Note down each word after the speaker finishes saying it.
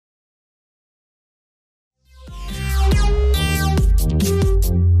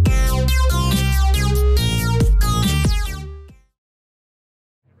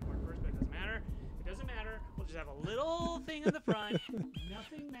Everything in the front.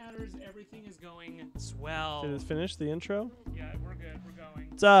 Nothing matters. Everything is going swell. Did it finish the intro? Yeah, we're good. We're going.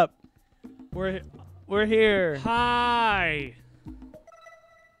 What's up? We're here. Hi.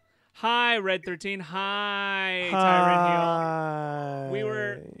 Hi, Red 13. Hi, Tyrant Hi. Heel. We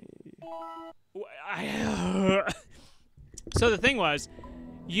were... So the thing was,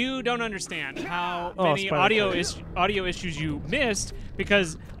 you don't understand how many audio issues you missed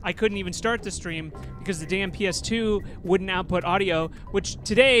because I couldn't even start the stream because the damn PS2 wouldn't output audio, which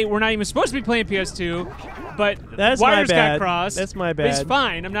today we're not even supposed to be playing PS2, but wires got crossed. That's my bad. It's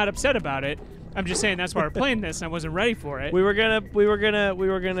fine. I'm not upset about it. I'm just saying that's why we're playing this and I wasn't ready for it. We were gonna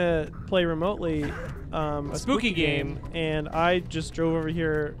play remotely a spooky game, and I just drove over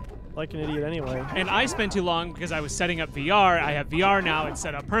here like an idiot anyway. And I spent too long because I was setting up VR. I have VR now. It's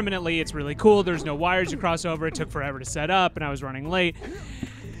set up permanently. It's really cool. There's no wires to cross over. It took forever to set up, and I was running late.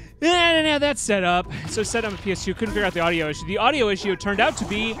 And I didn't have that set up. So set up a PS2. Couldn't figure out the audio issue. The audio issue turned out to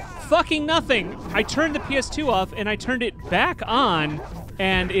be fucking nothing. I turned the PS2 off, and I turned it back on,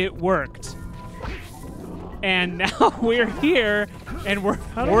 and it worked. And now we're here, and we're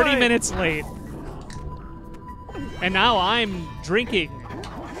 40 minutes late. And now I'm drinking.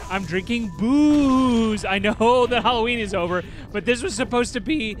 I'm drinking booze. I know that Halloween is over, but this was supposed to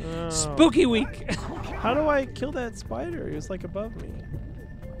be spooky week. How do I kill that spider? He was like above me.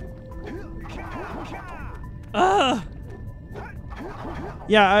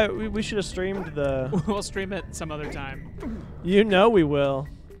 Yeah, we should have streamed the... We'll stream it some other time. You know we will.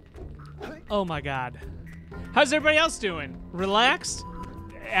 Oh my god. How's everybody else doing? Relaxed?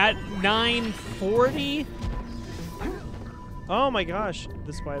 At 9:40? Oh my gosh,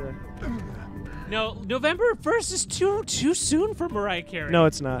 the spider. No, November 1st is too soon for Mariah Carey. No,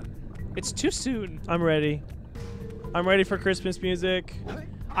 it's not. It's too soon. I'm ready. I'm ready for Christmas music.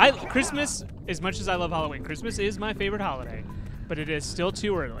 Christmas, as much as I love Halloween, Christmas is my favorite holiday, but it is still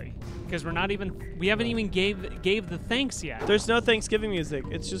too early because we haven't even gave the thanks yet. There's no Thanksgiving music.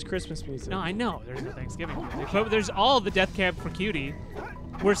 It's just Christmas music. No, I know there's no Thanksgiving music, but there's all the Death Cab for Cutie.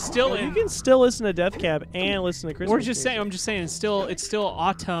 We're still in. You can still listen to Death Cab and listen to Christmas. We're just saying. I'm just saying. It's still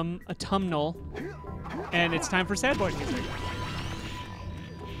autumnal, and it's time for sad boy music.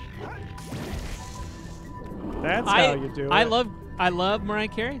 That's how you do it. I love Mariah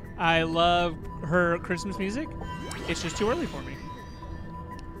Carey. I love her Christmas music. It's just too early for me.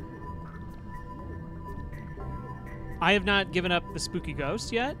 I have not given up the spooky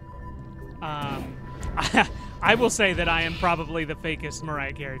ghost yet. I will say that I am probably the fakest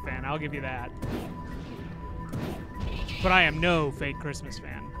Mariah Carey fan. I'll give you that. But I am no fake Christmas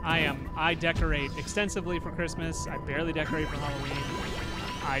fan. I decorate extensively for Christmas. I barely decorate for Halloween.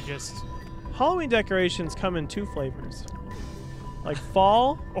 Halloween decorations come in two flavors. Like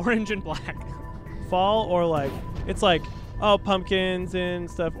fall. Orange and black. Fall, or like, it's like, oh, pumpkins and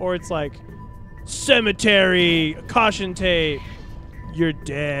stuff. Or it's like, cemetery, caution tape, you're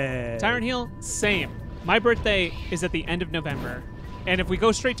dead. Tyrant Heel, same. My birthday is at the end of November. And if we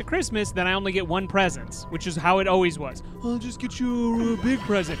go straight to Christmas, then I only get one present, which is how it always was. I'll just get you a big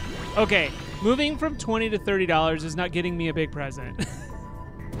present. Okay, moving from $20 to $30 is not getting me a big present.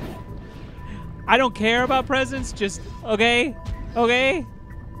 I don't care about presents, just, okay? Okay?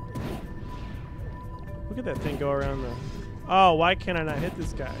 Look at that thing go around the... Oh, why can't I not hit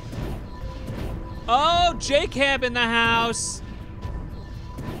this guy? Oh, J-Cab in the house.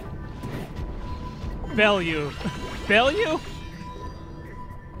 Bellevue. Bellevue?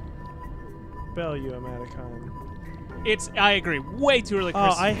 Bellevue, I'm out of con. I agree. Way too early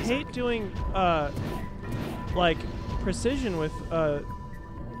Christmas. Oh, I hate doing, like, precision with a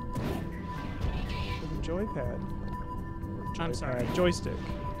joypad. I'm sorry. Joystick.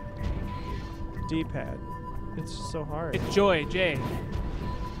 D-pad. It's just so hard. It's Joy, J.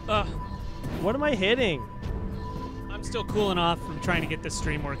 What am I hitting? I'm still cooling off from trying to get this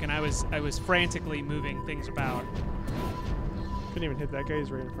stream working. I was frantically moving things about. Couldn't even hit that guy.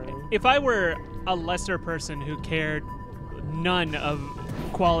 He's right in front of me. If I were a lesser person who cared none of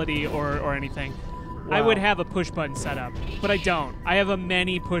quality or anything, wow, I would have a push button setup. But I don't. I have a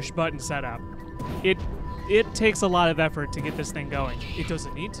many push button setup. It takes a lot of effort to get this thing going. It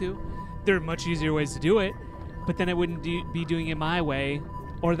doesn't need to. There are much easier ways to do it, but then I wouldn't be doing it my way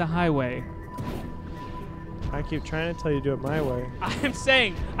or the highway. I keep trying to tell you to do it my way. I'm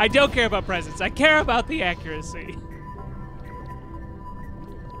saying I don't care about presents. I care about the accuracy.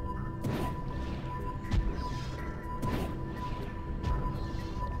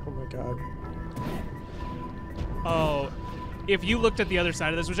 Oh my god. Oh, if you looked at the other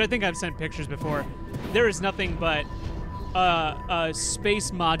side of this, which I think I've sent pictures before, there is nothing but a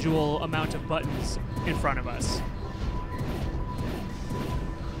space module amount of buttons in front of us.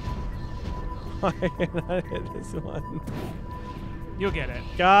 Why can't I hit this one? You'll get it.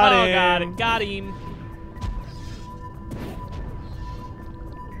 Got oh, him. got it. Got him.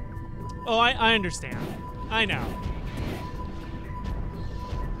 Oh, I understand. I know.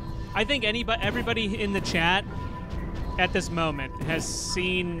 I think everybody in the chat at this moment has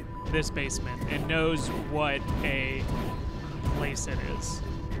seen this basement and knows what a place it is.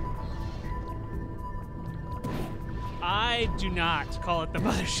 I do not call it the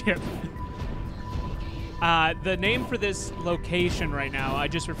mothership. The name for this location right now, I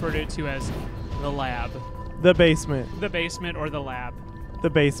just refer to it as the lab. The basement. The basement or the lab. The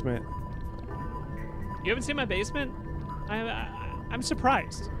basement. You haven't seen my basement? I'm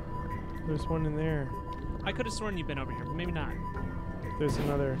surprised. There's one in there. I could have sworn you've been over here, but maybe not. There's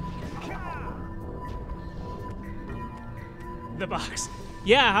another. The box.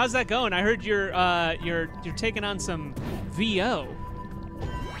 Yeah, how's that going? I heard you're taking on some VO.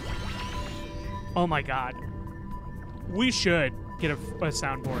 Oh my God. We should get a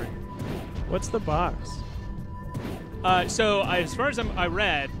soundboard. What's the box? So as far as I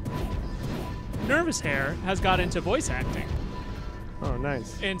read, Nervous Hair has got into voice acting. Oh,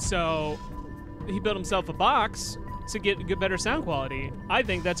 nice. And so he built himself a box to get better sound quality. I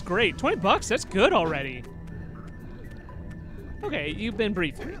think that's great. $20, that's good already. Okay, you've been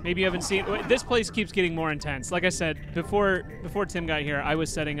briefly. Maybe you haven't seen. This place keeps getting more intense. Like I said, before Tim got here, I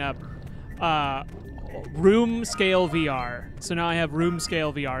was setting up room scale VR. So now I have room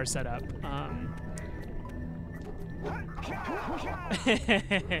scale VR set up.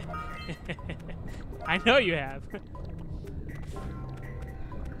 I know you have.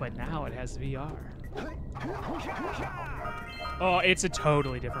 But now it has VR. Oh, it's a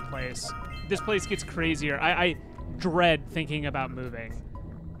totally different place. This place gets crazier. I dread thinking about moving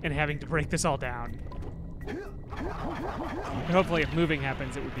and having to break this all down. And hopefully if moving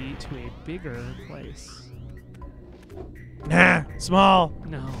happens, it would be to a bigger place. Nah, small.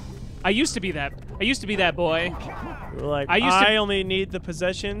 No. I used to be that boy. Like, I only need the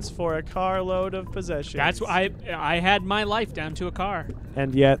possessions for a carload of possessions. That's what I had my life down to a car.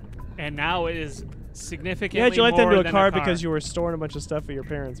 And yet. And now it is significantly You had your life down to more a than car because you were storing a bunch of stuff at your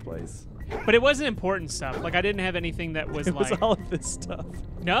parents' place. But it wasn't important stuff. Like, I didn't have anything that was It was like... all of this stuff.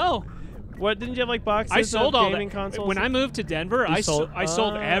 No. What, didn't you have, like, boxes I sold of all gaming that. consoles? When I moved to Denver, I sold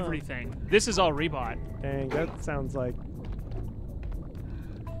Oh. everything. This is all rebought. Dang, that sounds like...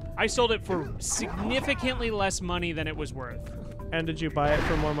 I sold it for significantly less money than it was worth. And did you buy it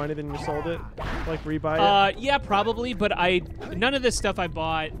for more money than you sold it? Like, rebuy it? Yeah, probably, but none of this stuff I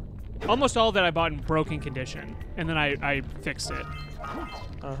bought... Almost all of that I bought in broken condition, and then I fixed it.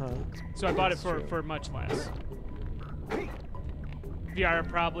 Uh-huh. So I bought it for much less. VR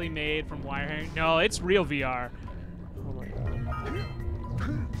probably made from wire hanging. No, it's real VR. Oh my god.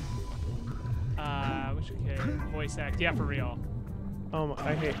 Which okay, voice act. Yeah, for real. Oh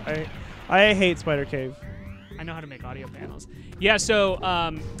my, I hate Spider Cave. I know how to make audio panels. Yeah, so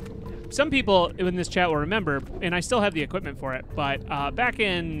some people in this chat will remember, and I still have the equipment for it, but back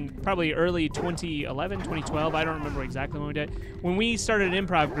in probably early 2011, 2012, I don't remember exactly when we did, when we started an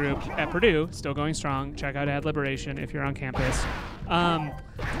improv group at Purdue, still going strong, check out Ad Liberation if you're on campus,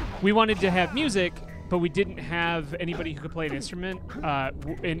 we wanted to have music, but we didn't have anybody who could play an instrument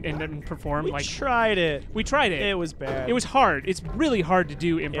and perform. We tried it. We tried it. It was bad. It was hard. It's really hard to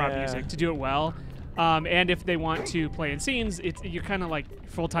do improv Yeah. music, to do it well. And if they want to play in scenes, you're kind of like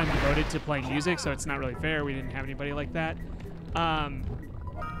full-time devoted to playing music, so it's not really fair. We didn't have anybody like that.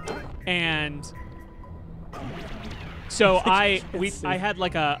 And so I had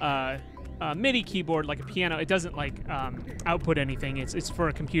like a MIDI keyboard, like a piano. It doesn't like output anything. It's for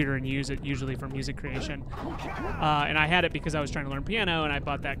a computer and use it usually for music creation. And I had it because I was trying to learn piano, and I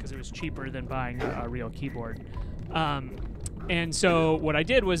bought that because it was cheaper than buying a real keyboard. And so what I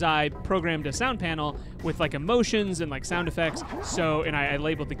did was I programmed a sound panel with like emotions and like sound effects. So, and I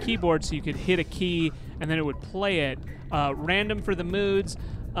labeled the keyboard so you could hit a key and then it would play it, random for the moods,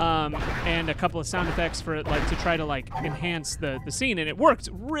 and a couple of sound effects for like to try to like enhance the scene. And it worked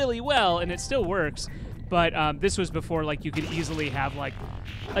really well, and it still works. But this was before like you could easily have like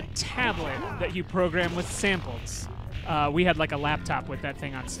a tablet that you program with samples. We had like a laptop with that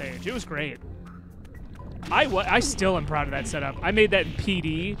thing on stage. It was great. I still am proud of that setup. I made that in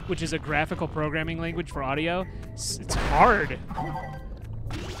PD, which is a graphical programming language for audio. It's hard.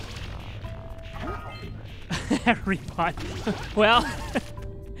 Rebot. Well,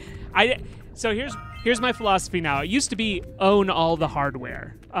 so here's my philosophy now. It used to be own all the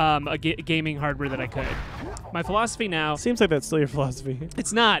hardware, gaming hardware that I could. My philosophy now... Seems like that's still your philosophy.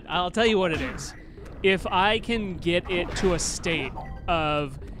 It's not. I'll tell you what it is. If I can get it to a state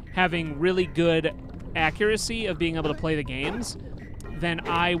of having really good accuracy of being able to play the games, then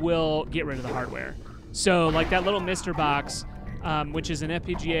I will get rid of the hardware. So like that little Mr. Box, which is an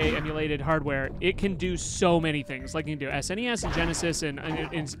FPGA emulated hardware, it can do so many things. Like you can do SNES and Genesis, and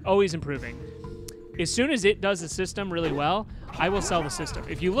it's always improving. As soon as it does the system really well, I will sell the system.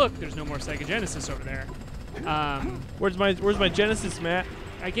 If you look, there's no more Sega Genesis over there. Where's my Genesis, Matt?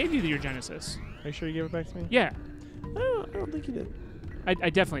 I gave you your Genesis. Are you sure you gave it back to me? Yeah. I don't think you did. I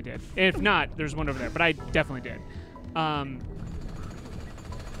definitely did. If not, there's one over there, but I definitely did.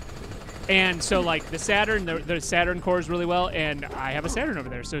 And so, like, the Saturn, the Saturn cores really well, and I have a Saturn over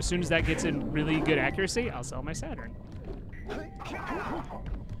there. So as soon as that gets in really good accuracy, I'll sell my Saturn.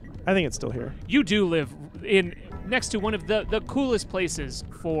 I think it's still here. You do live in next to one of the coolest places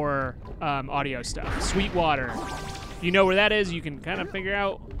for audio stuff, Sweetwater. You know where that is. You can kind of figure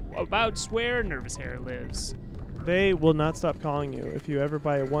out about where Nervous Hair lives. They will not stop calling you if you ever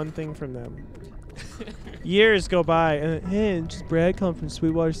buy one thing from them. Years go by, and hey, just Brad calling from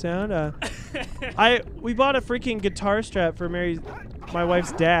Sweetwater Sound. We bought a freaking guitar strap for my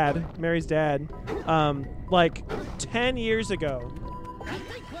wife's dad, Mary's dad, like 10 years ago.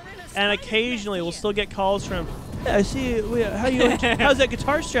 And occasionally we'll still get calls from, I see, how's that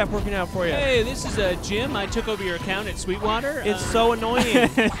guitar strap working out for you? Hey, this is Jim. I took over your account at Sweetwater. It's so annoying.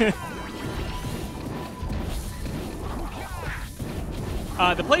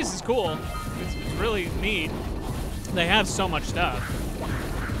 The place is cool. It's really neat. They have so much stuff.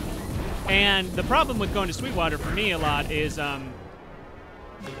 And the problem with going to Sweetwater for me a lot is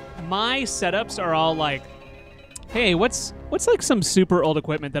my setups are all like, hey, what's like some super old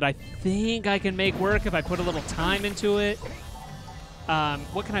equipment that I think I can make work if I put a little time into it?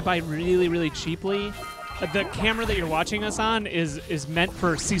 What can I buy really, really cheaply? The camera that you're watching us on is meant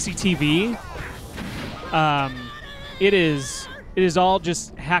for CCTV. It is all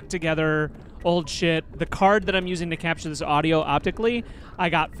just hacked together old shit. The card that I'm using to capture this audio optically, I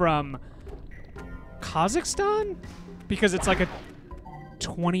got from Kazakhstan because it's like a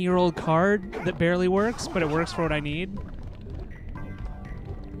 20-year-old card that barely works, but it works for what I need.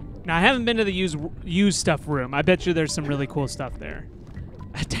 Now, I haven't been to the used stuff room. I bet you there's some really cool stuff there.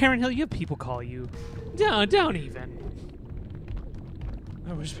 Darren Hill, you have people call you. Don't even.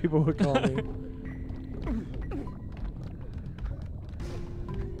 I wish people would call me.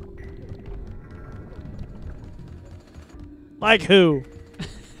 Like who?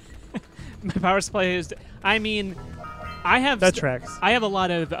 My power supply is... I mean, I have... That tracks. I have a lot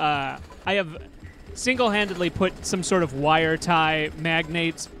of... I have single-handedly put some sort of wire tie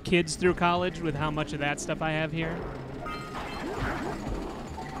magnates kids through college with how much of that stuff I have here.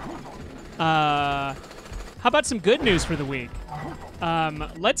 How about some good news for the week?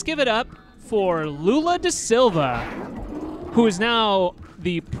 Let's give it up for Lula da Silva, who is now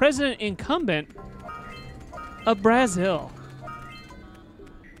the president incumbent of Brazil.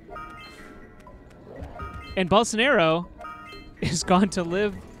 And Bolsonaro is gone to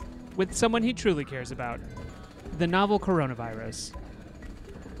live with someone he truly cares about, the novel coronavirus.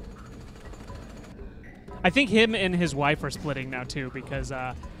 I think him and his wife are splitting now, too, because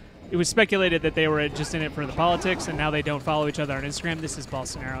it was speculated that they were just in it for the politics, and now they don't follow each other on Instagram. This is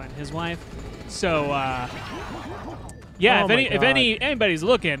Bolsonaro and his wife. So, yeah, if anybody's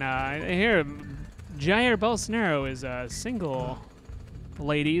looking, here, Jair Bolsonaro is single,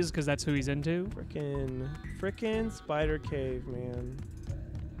 ladies, because that's who he's into. Frickin' Spider Cave, man.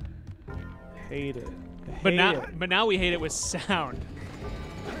 Hate it. But now we hate it with sound.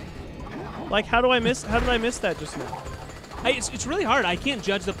 Like, how did I miss that just now? It's really hard. I can't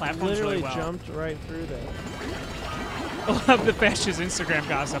judge the platforms really well. Jumped right through that. I love the fascist Instagram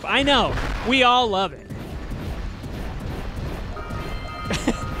gossip. I know. We all love it.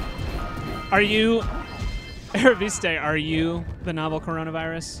 Are you, Araviste, are you the novel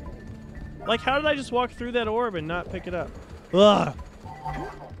coronavirus? Like, how did I just walk through that orb and not pick it up? Ugh.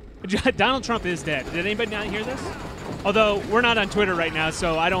 Donald Trump is dead. Did anybody not hear this? Although, we're not on Twitter right now,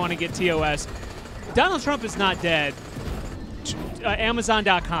 so I don't want to get TOS. Donald Trump is not dead.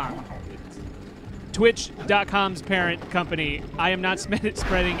 Amazon.com. Twitch.com's parent company. I am not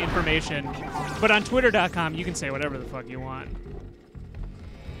spreading information. But on Twitter.com, you can say whatever the fuck you want.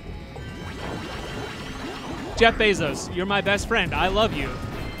 Jeff Bezos, you're my best friend. I love you.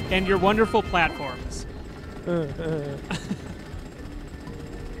 And your wonderful platforms.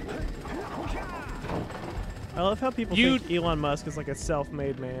 I love how people think Elon Musk is like a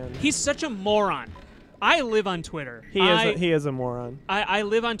self-made man. He's such a moron. I live on Twitter. He is a moron. I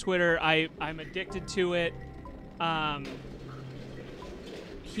live on Twitter. I'm addicted to it.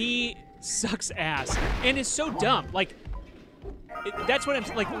 He sucks ass and is so dumb. Like, That's what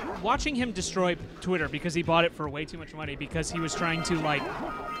I'm like watching him destroy Twitter because he bought it for way too much money because he was trying to like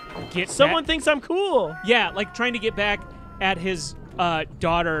get Someone back, thinks I'm cool. yeah, like trying to get back at his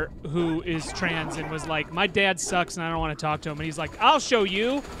daughter who is trans and was like, my dad sucks and I don't want to talk to him. And he's like, I'll show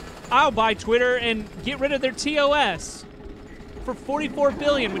you. I'll buy Twitter and get rid of their TOS for $44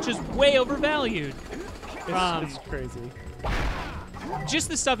 billion, which is way overvalued. It's crazy. Just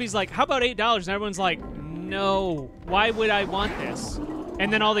the stuff he's like, how about $8? And everyone's like, no, why would I want this?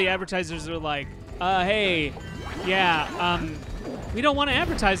 And then all the advertisers are like, hey, yeah, we don't want to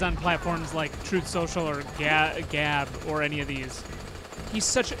advertise on platforms like Truth Social or Gab or any of these. He's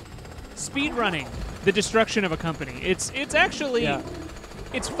such a speed running the destruction of a company. It's actually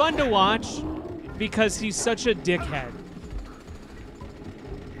it's fun to watch because he's such a dickhead.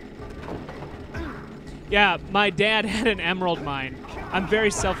 Yeah, my dad had an emerald mine. I'm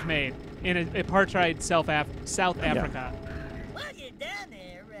very self-made in apartheid South Africa. While you're down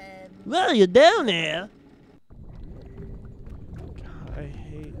there, Well, you're down there. God, I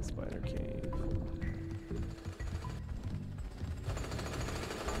hate Spider Cave.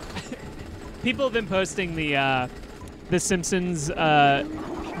 People have been posting the Simpsons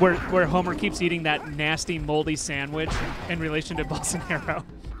where Homer keeps eating that nasty moldy sandwich in relation to Bolsonaro.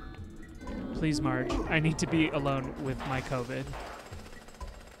 Please, Marge, I need to be alone with my COVID.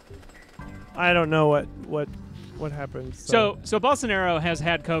 I don't know what happened. So Bolsonaro has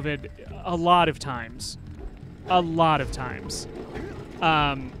had COVID a lot of times. A lot of times.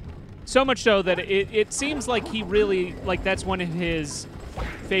 So much so that it seems like he really, like, that's one of his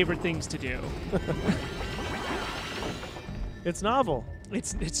favorite things to do. It's novel.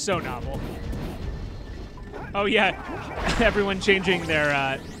 It's so novel. Oh, yeah. Everyone changing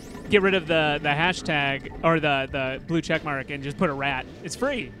their... get rid of the hashtag or the blue check mark and just put a rat. It's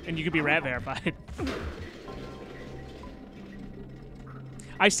free, and you can be rat verified.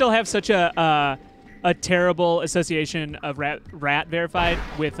 I still have such a terrible association of rat verified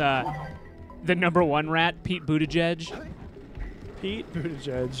with the #1 rat, Pete Buttigieg. Pete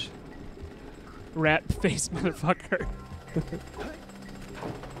Buttigieg. Rat face motherfucker.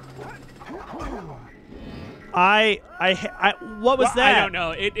 What was that? I don't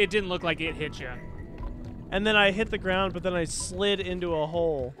know. It didn't look like it hit you. And then I hit the ground, but then I slid into a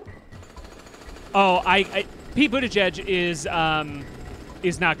hole. Oh, Pete Buttigieg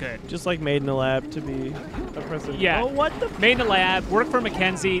is not good. Just like made in a lab to be a president. Yeah. Oh, what the? Made in a lab, worked for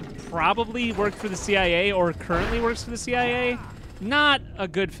McKinsey, probably worked for the CIA or currently works for the CIA. Not a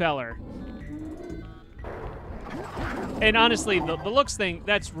good feller. And honestly, the looks thing,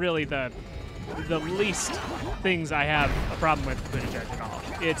 that's really the least things I have a problem with Buttigieg at all.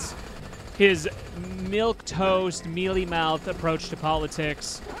 It's his milquetoast, mealy-mouthed approach to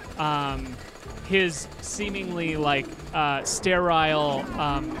politics, his seemingly like sterile,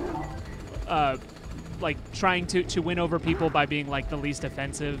 like trying to win over people by being like the least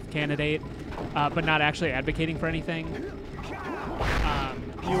offensive candidate, but not actually advocating for anything.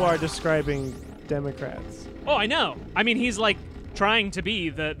 You are describing Democrats. Oh, I know. I mean, he's like trying to be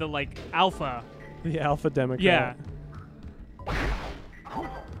the like alpha. The alpha Democrat. Yeah.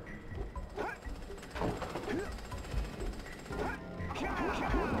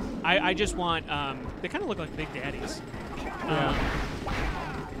 I just want they kind of look like Big Daddies.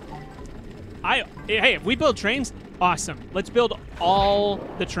 Hey, if we build trains, awesome. Let's build all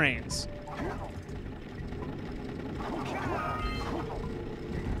the trains.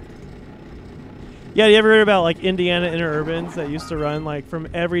 Yeah, you ever heard about like Indiana interurbans that used to run like from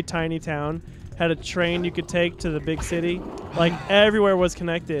every tiny town had a train you could take to the big city? Like everywhere was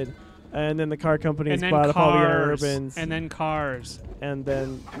connected. And then the car companies bought up all the interurbans. And then cars. And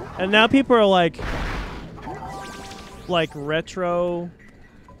now people are like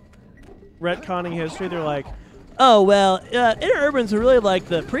retconning history. They're like, oh well, interurbans were really like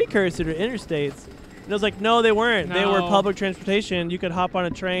the precursor to interstates. And I was like, no, they weren't. No. They were public transportation. You could hop on a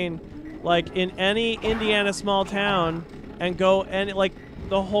train like in any Indiana small town and go, and like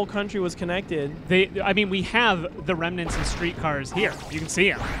the whole country was connected. I mean, we have the remnants of streetcars here. You can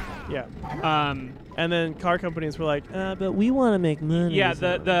see them. Yeah. And then car companies were like, but we want to make money. Yeah,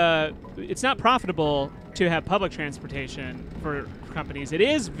 it's not profitable to have public transportation for companies. It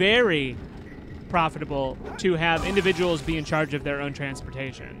is very profitable to have individuals be in charge of their own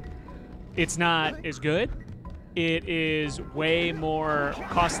transportation. It's not as good. It is way more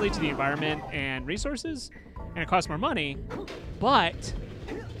costly to the environment and resources, and it costs more money, but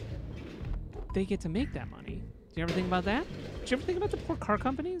they get to make that money. Do you ever think about that? Did you ever think about the poor car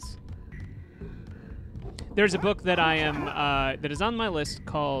companies? There's a book that I am that is on my list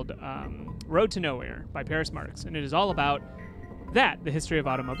called Road to Nowhere by Paris Marx, and it is all about that, the history of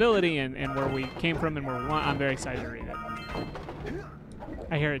automobility and where we came from and where we want. I'm very excited to read it.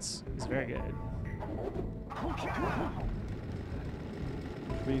 I hear it's very good.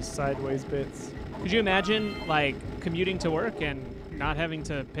 These sideways bits. Could you imagine like commuting to work and not having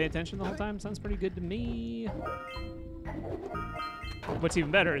to pay attention the whole time? Sounds pretty good to me. What's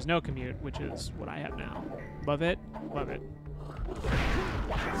even better is no commute, which is what I have now. Love it. Love it.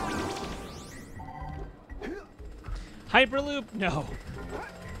 Hyperloop? No.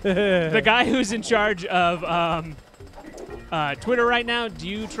 The guy who's in charge of Twitter right now, do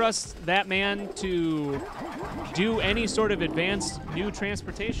you trust that man to do any sort of advanced new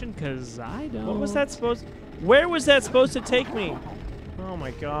transportation? Because I don't. What was that supposed? Where was that supposed to take me? Oh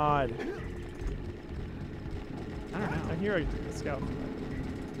my god. I don't know. I hear a scout.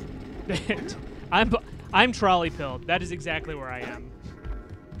 I'm trolley pilled. That is exactly where I am.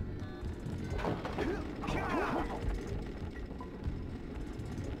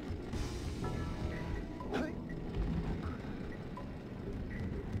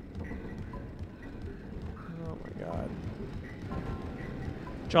 Oh my god.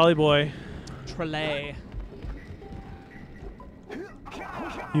 Jolly boy. Trolley.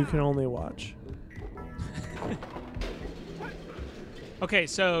 You can only watch. Okay,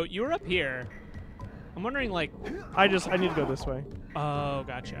 so you were up here. I'm wondering, like... I need to go this way. Oh,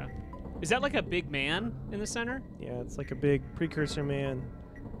 gotcha. Is that like a big man in the center? Yeah, it's like a big precursor man.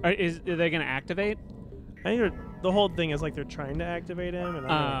 Are they going to activate? I think the whole thing is like they're trying to activate him, and Oh.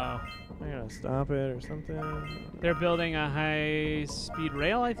 I gotta stop it or something. They're building a high-speed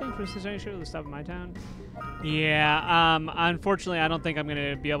rail, I think, for the stop of my town. Yeah, unfortunately, I don't think I'm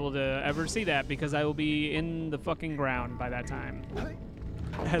going to be able to ever see that because I will be in the fucking ground by that time.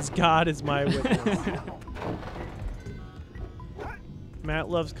 As God is my witness. Matt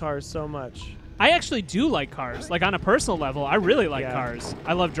loves cars so much. I actually do like cars. Like, on a personal level, I really like Yeah. cars.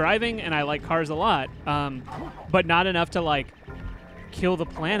 I love driving, and I like cars a lot. But not enough to, like, kill the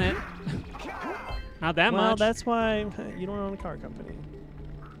planet. Not that Well, much. that's why you don't own a car company.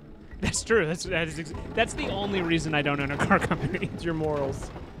 That's true. That's the only reason I don't own a car company. It's your morals.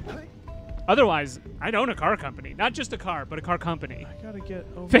 Otherwise, I'd own a car company. Not just a car, but a car company. I gotta get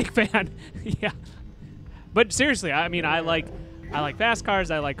over. Fake fan. Yeah. But seriously, I mean, I like fast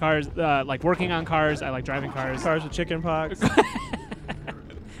cars. I like cars, like working on cars. I like driving cars. Cars with chicken pox.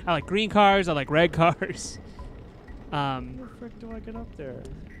 I like green cars. I like red cars. Where the frick do I get up there?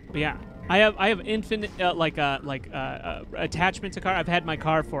 But yeah, I have infinite attachment to car. I've had my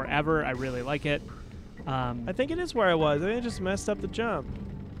car forever. I really like it. I think it is where I was. I think I just messed up the jump.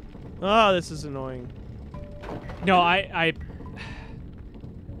 Oh, this is annoying. No, I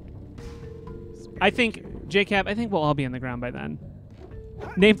think, JCap, I think we'll all be on the ground by then.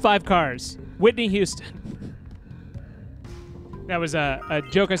 Name 5 cars. Whitney Houston. That was a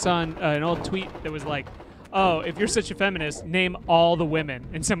joke I saw in an old tweet that was like, oh, if you're such a feminist, name all the women.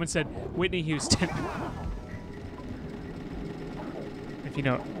 And someone said, Whitney Houston. If you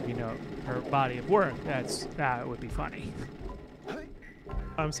know her body of work, that would be funny.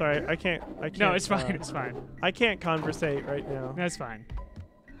 I'm sorry. I can't. No, it's fine. It's fine. I can't conversate right now. That's fine.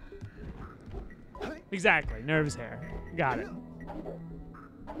 Exactly. Nervous hair. Got it.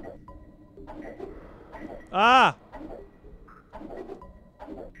 Ah!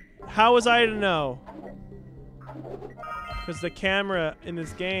 How was I to know? Because the camera in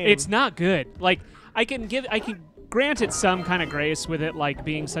this game. It's not good. Like, I can grant it some kind of grace with it, like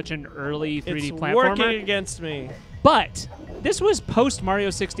being such an early 3D It's platformer. working against me. But this was post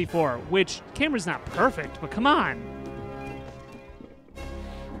Mario 64, which camera's not perfect, but come on.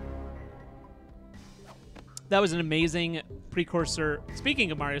 That was an amazing precursor.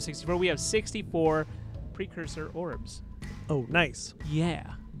 Speaking of Mario 64, we have 64 precursor orbs. Oh, nice.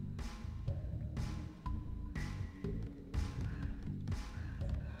 Yeah.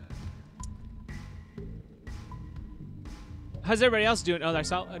 How's everybody else doing? Oh, I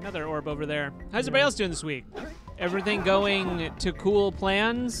saw another orb over there. How's everybody else doing this week? Everything going to cool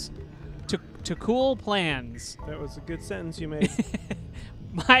plans? To cool plans. That was a good sentence you made.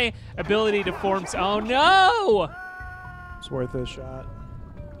 My ability to form... Oh, no! It's worth a shot.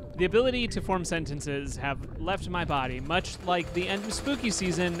 The ability to form sentences have left my body, much like the end of spooky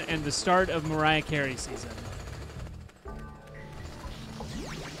season and the start of Mariah Carey season.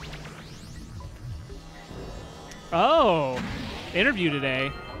 Oh, interview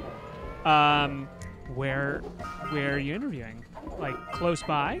today. Where are you interviewing? Like close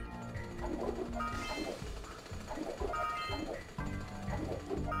by?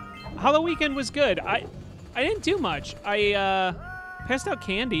 Halloween weekend was good. I didn't do much. I passed out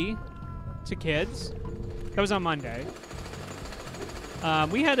candy to kids. That was on Monday.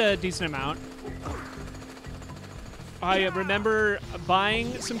 We had a decent amount. I remember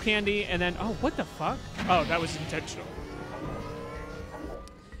buying some candy and then, oh, what the fuck? Oh, that was intentional.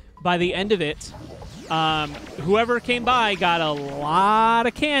 By the end of it, whoever came by got a lot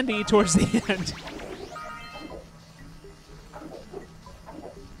of candy towards the end.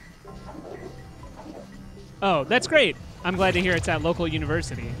 Oh, that's great. I'm glad to hear it's at local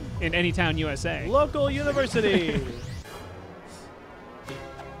university in Anytown, USA. Local university.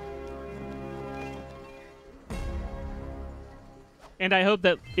 And I hope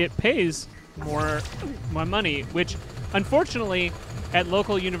that it pays more money, which unfortunately at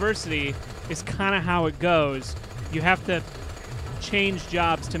local university is kind of how it goes. You have to change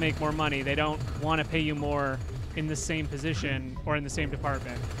jobs to make more money. They don't want to pay you more in the same position or in the same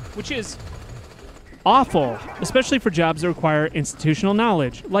department, which is awful, especially for jobs that require institutional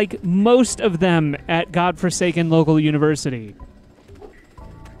knowledge, like most of them at godforsaken local university.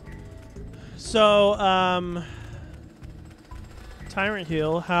 So, Tyrant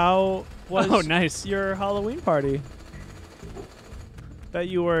Heel, how was nice. your Halloween party that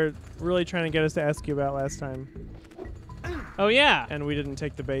you were really trying to get us to ask you about last time? Oh, yeah. And we didn't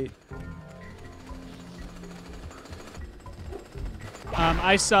take the bait.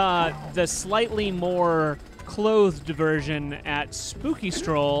 I saw the slightly more clothed version at Spooky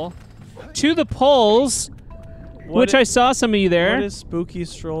Stroll to the polls, which I saw some of you there. What is Spooky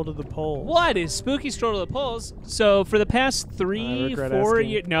Stroll to the polls? What is Spooky Stroll to the polls? So for the past 3, 4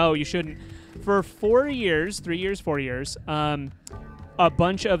 years, no, you shouldn't. For 4 years, 3 years, 4 years, a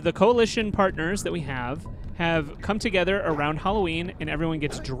bunch of the coalition partners that we have come together around Halloween, and everyone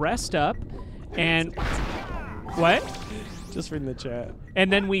gets dressed up. And what? Just reading the chat.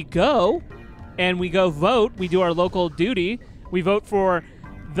 And then we go vote. We do our local duty. We vote for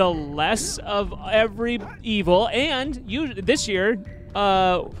the less of every evil. And this year,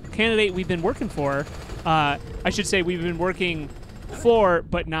 candidate we've been working for, I should say we've been working for,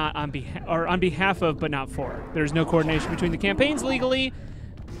 but not on behalf, or on behalf of, but not for. There's no coordination between the campaigns legally,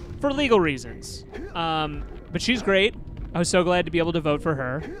 for legal reasons. But she's great. I was so glad to be able to vote for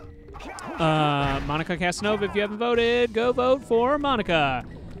her. Monica Casanova, if you haven't voted, go vote for Monica.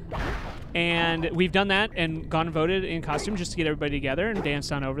 And we've done that and gone and voted in costume just to get everybody together and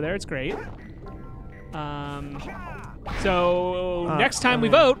danced on over there. It's great. So next time we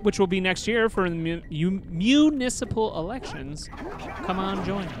vote, which will be next year for the municipal elections, come on,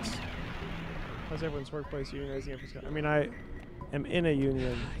 join us. How's everyone's workplace unionizing? I mean, I am in a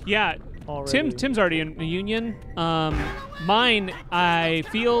union. Yeah. Already. Tim's already in a union. Mine, I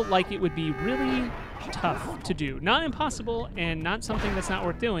feel like it would be really tough to do. Not impossible and not something that's not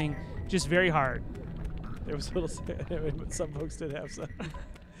worth doing, just very hard. There was a little, but some folks did have some.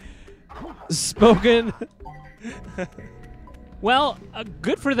 Spoken. Well,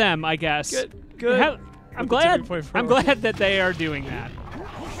 good for them, I guess. Good. I'm glad that they are doing that.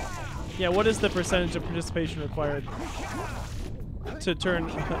 Yeah, what is the percentage of participation required to turn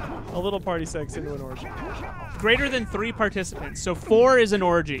a little party sex into an orgy? Greater than 3 participants. So 4 is an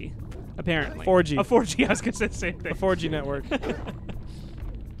orgy, apparently. 4G. A 4G, I was going to say the same thing. A 4G network.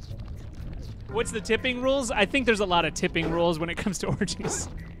 What's the tipping rules? I think there's a lot of tipping rules when it comes to orgies.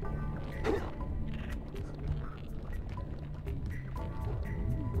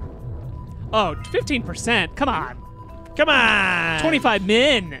 Oh, 15%. Come on. Come on. 25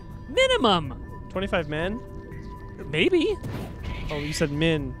 men. Minimum. 25 men? Maybe. Oh, you said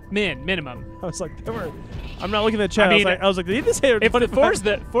min. Minimum. I was like, I'm not looking at the chat. I mean, I was like, did you say if 4 is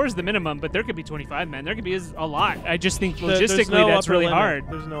the minimum, but there could be 25 men. There could be a lot. I just think logistically that's really hard.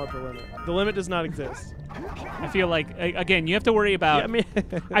 There's no upper limit. The limit does not exist. I feel like, again, you have to worry about... Yeah, I mean...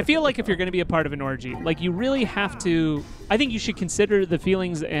 I feel like if you're going to be a part of an orgy, like, you really have to... I think you should consider the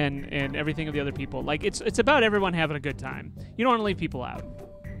feelings and everything of the other people. Like, it's about everyone having a good time. You don't want to leave people out.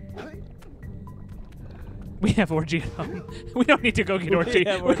 We have orgy at home. We don't need to go get orgy. We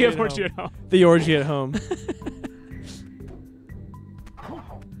have orgy at home. The orgy at home.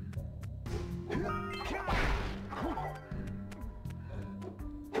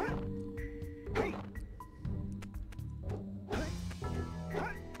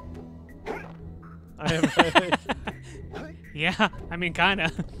 I have Yeah, I mean, kind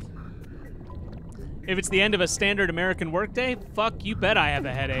of. If it's the end of a standard American workday, fuck, you bet I have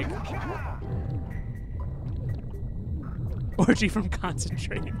a headache. Orgy from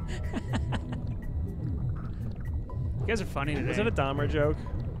concentrate. You guys are funny today. Was it a Dahmer joke?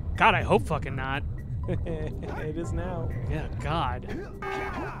 God, I hope fucking not. It is now. Yeah, God.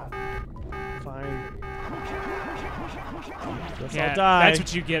 Fine. Guess Yeah, I'll die. that's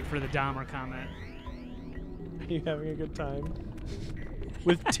what you get for the Dahmer comment. Are you having a good time?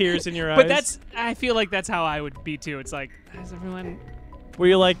 with tears in your eyes. But I feel like that's how I would be too. It's like, is everyone Were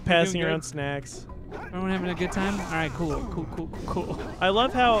you like passing doing good? around snacks? Everyone having a good time? All right, cool. I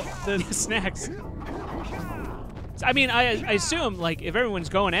love how the Snacks. I mean, I assume, like, if everyone's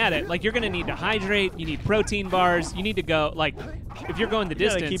going at it, like, you're going to need to hydrate, you need protein bars, you need to go, like, if you're going the you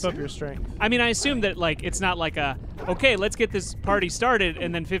gotta distance. keep up your strength. I mean, I assume that, like, it's not like okay, let's get this party started,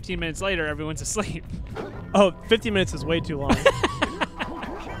 and then 15 minutes later, everyone's asleep. Oh, 50 minutes is way too long.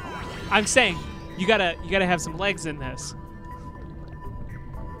 I'm saying, you gotta have some legs in this.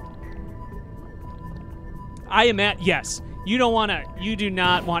 Yes, you do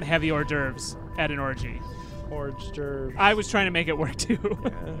not want heavy hors d'oeuvres at an orgy. Hors d'oeuvres. I was trying to make it work too.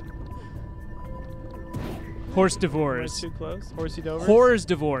 Yeah. Horse Am I divorce. too close? Horsey Dovers? Horrors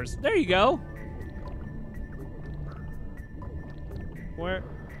divorce. There you go. Where?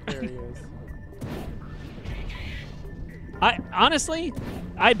 There he is. Honestly,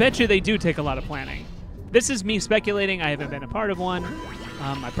 I bet you they do take a lot of planning. This is me speculating. I haven't been a part of one.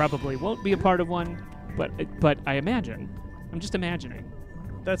 I probably won't be a part of one, but I imagine. I'm just imagining.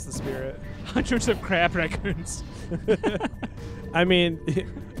 That's the spirit. Hundreds of crab raccoons. I mean,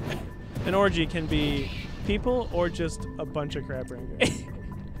 an orgy can be people or just a bunch of crab rangers.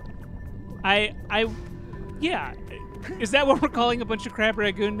 Yeah. Is that what we're calling a bunch of crab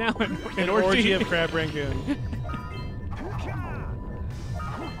ragoon now? An orgy of crab rangoon.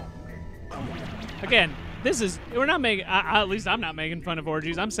 Again, we're not making, at least I'm not making fun of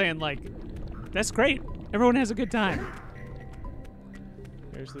orgies. I'm saying, like, that's great. Everyone has a good time.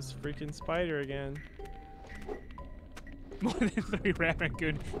 There's this freaking spider again. More than 3 crab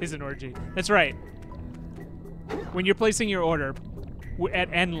ragoon is an orgy. That's right. When you're placing your order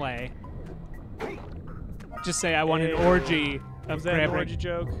at Enlay, just say, I want an orgy of Was that an crab orgy ragoon.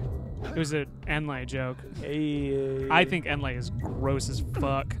 joke? It was an Enlay joke. Hey. I think Enlay is gross as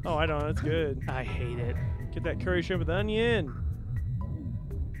fuck. Oh, I don't know. That's good. I hate it. Get that curry shrimp with onion.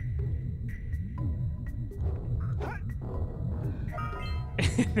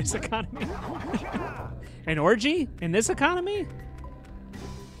 In this economy? An orgy? In this economy?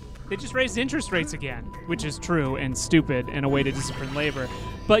 They just raised interest rates again, which is true and stupid and a way to discipline labor.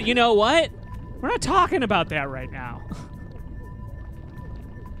 But you know what? We're not talking about that right now.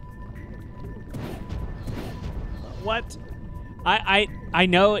 What? I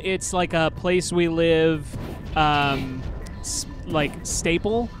know it's like a place we live, like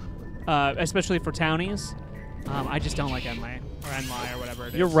staple, especially for townies. I just don't like Enlay or Enlay or whatever it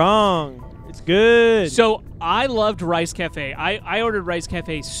is. You're wrong. It's good. So I loved Rice Cafe. I ordered Rice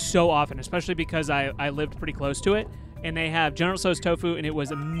Cafe so often, especially because I lived pretty close to it, and they have General Tso's tofu, and it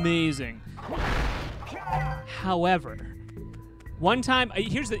was amazing. However, one time,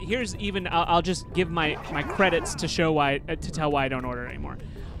 here's even I'll just give my credits to show why to tell why I don't order it anymore.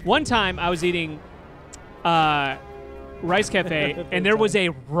 One time I was eating Rice Cafe, and there was a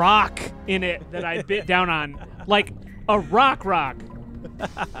rock in it that I bit down on, like a rock.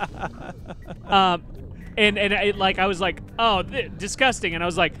 And I was like, oh, disgusting, and I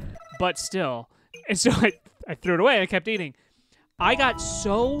was like, but still, and so I threw it away. I kept eating. I got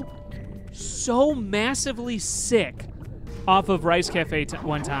so massively sick off of Rice Cafe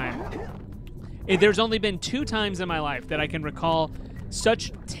one time. There's only been 2 times in my life that I can recall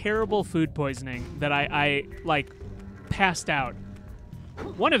such terrible food poisoning that I like passed out.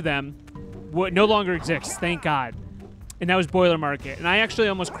 One of them no longer exists, thank God. And that was Boiler Market. And I actually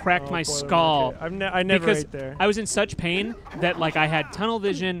almost cracked my Boiler skull. Market. I never because ate there. I was in such pain that like I had tunnel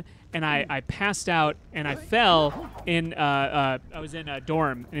vision and I passed out and I fell in I was in a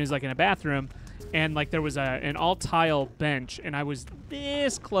dorm and it was like in a bathroom and like there was an all tile bench and I was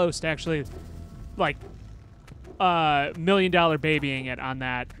this close to actually like $1 million babying it on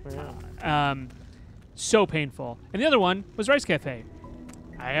that. Yeah. So painful. And the other one was Rice Cafe.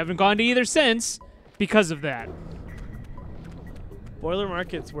 I haven't gone to either since because of that. Boiler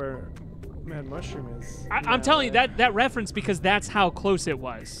Market's where Mad Mushroom is. I'm telling you that reference because that's how close it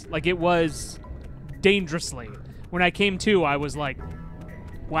was. Like it was dangerously. When I came to, I was like,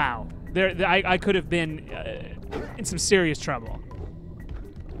 wow. I could have been in some serious trouble.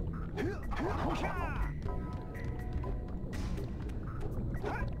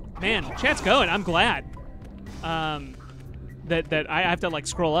 Man, chat's going. I'm glad. That I have to like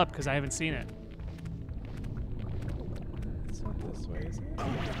scroll up because I haven't seen it. It's not this way, is it? Oh,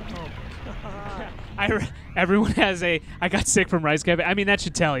 God. Everyone has I got sick from Rice Cafe. I mean, that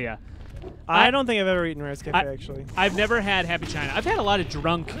should tell you. I don't think I've ever eaten Rice Cafe, actually. I've never had Happy China. I've had a lot of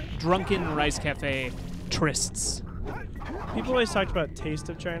drunken Rice Cafe trysts. People always talked about Taste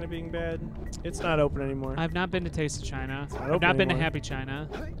of China being bad. It's not open anymore. I've not been to Taste of China. I've open not been to anymore. Happy China.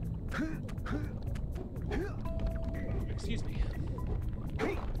 Excuse me.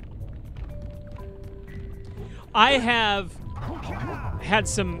 I have had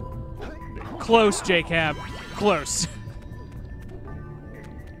some close JCab. Close.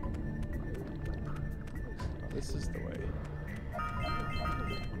 This is the way.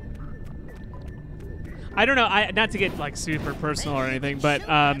 I don't know. Not to get like super personal or anything, but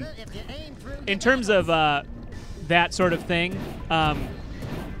in terms of that sort of thing,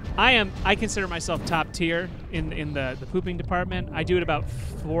 I consider myself top tier in the pooping department. I do it about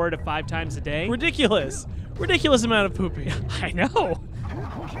 4 to 5 times a day. Ridiculous amount of pooping. I know.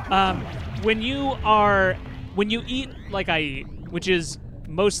 When you eat like I eat, which is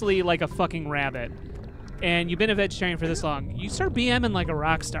mostly like a fucking rabbit, and you've been a vegetarian for this long, you start BMing like a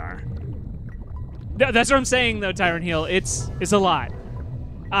rock star. That's what I'm saying, though, Tyrant Heel. It's a lot.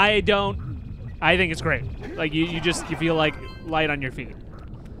 I think it's great. Like you feel like light on your feet.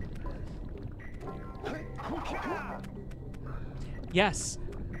 Yes,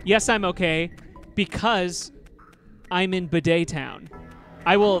 I'm okay because I'm in bidet town.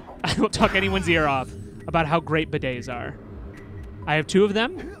 I will talk anyone's ear off about how great bidets are. I have 2 of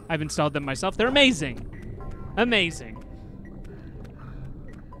them. I've installed them myself. They're amazing. Amazing.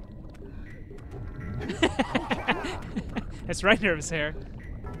 That's right, nervous hair.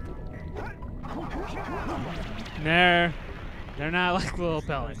 They're not like little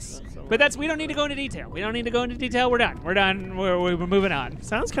pellets. But we don't need to go into detail. We don't need to go into detail. We're done. We're done. We're moving on.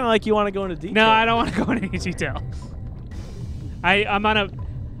 Sounds kind of like you want to go into detail. No, I don't want to go into any detail. I'm on a...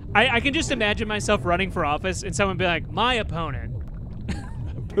 I can just imagine myself running for office and someone be like, my opponent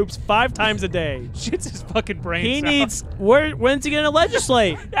Poops 5 times a day. shits his fucking brains He out. needs... When's he going to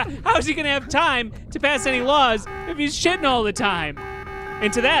legislate? Yeah, how is he going to have time to pass any laws if he's shitting all the time?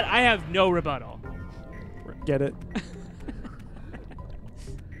 And to that, I have no rebuttal. Get it?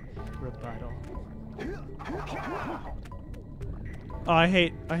 Rebuttal. Oh, I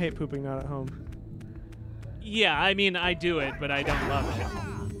hate pooping not at home. Yeah, I mean, I do it, but I don't love it.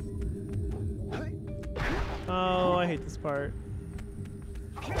 Oh, I hate this part.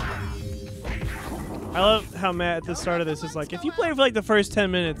 I love how Matt at the start of this is like, if you play for like the first 10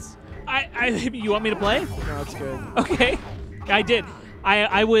 minutes. You want me to play? No, it's good. Okay, I did.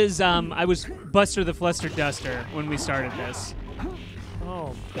 I was Buster the Flustered Duster when we started this.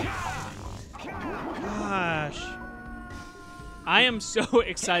 Oh, gosh. I am so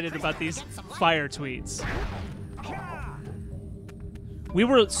excited about these fire tweets. We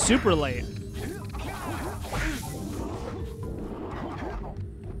were super late.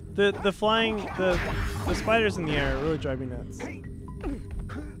 The flying the spiders in the air really drive me nuts.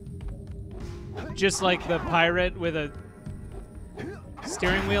 Just like the pirate with a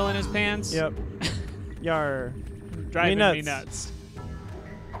steering wheel in his pants. Yep. Yar. Driving nuts. me nuts.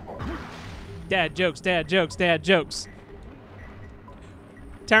 Dad jokes, dad jokes, dad jokes.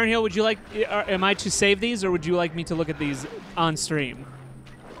 Tyrant Hill, would you like... am I to save these, or would you like me to look at these on stream?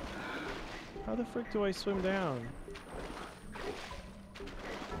 How the frick do I swim down?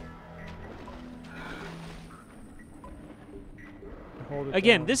 Hold it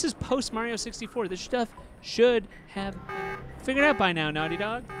Again, down. this is post Mario 64. This stuff should have figured out by now, Naughty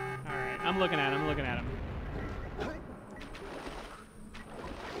Dog. All right, I'm looking at him. I'm looking at him.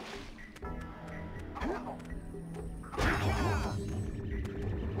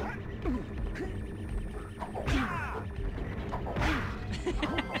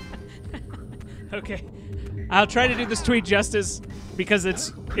 Okay, I'll try to do this tweet justice because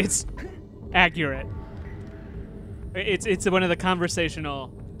it's accurate. It's one of the conversational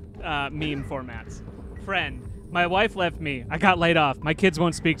meme formats. Friend, my wife left me. I got laid off. My kids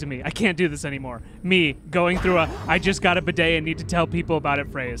won't speak to me. I can't do this anymore. Me going through a I just got a bidet and need to tell people about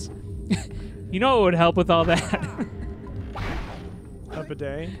it phrase. You know what would help with all that? A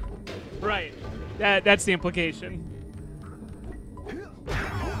bidet? Right. That's the implication.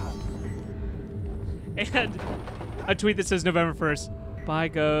 And a tweet that says November 1st. Bye,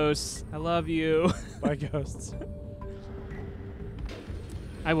 ghosts. I love you. By ghosts.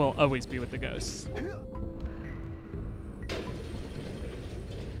 I will always be with the ghosts.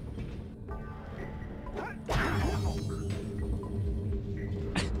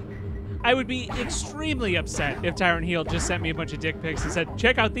 I would be extremely upset if Tyrant Heel just sent me a bunch of dick pics and said,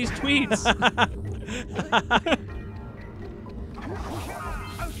 check out these tweets.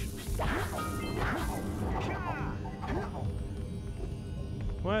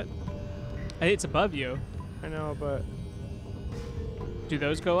 What? It's above you. I know, but... Do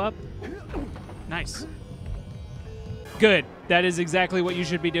those go up? Nice. Good. That is exactly what you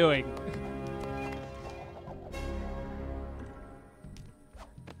should be doing.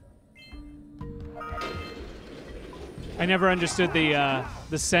 I never understood the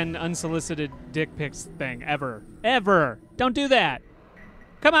send unsolicited dick pics thing ever. Ever. Don't do that.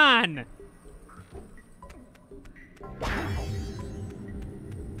 Come on.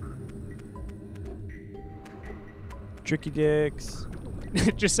 Tricky dicks.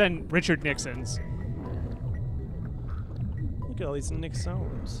 Just send Richard Nixon's. Look at all these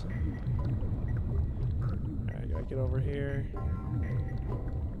Nixons. Alright, gotta get over here.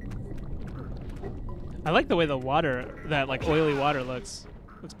 I like the way the water, that like oily water looks.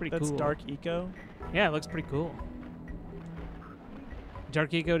 Looks pretty cool. That's dark eco. Yeah, it looks pretty cool.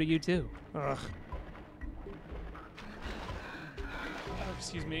 Dark eco to you too. Ugh. Oh,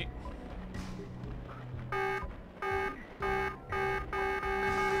 excuse me.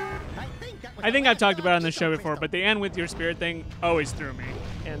 I think I've talked about it on the show before, but the "and with your spirit" thing always threw me.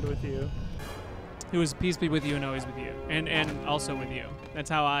 And with you. It was peace be with you and always with you, and also with you.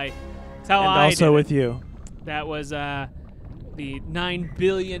 That's how I. And also with you. That was the 9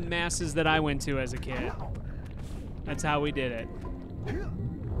 billion masses that I went to as a kid. That's how we did it.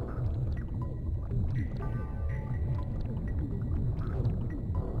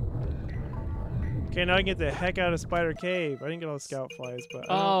 Okay, now I can get the heck out of Spider Cave. I didn't get all the scout flies, but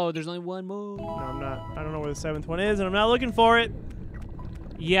There's only one more. no, I'm not. I don't know where the 7th one is, and I'm not looking for it.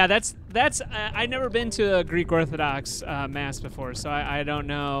 Yeah, that's. I've never been to a Greek Orthodox mass before, so I don't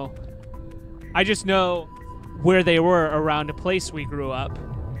know. I just know where they were around a place we grew up.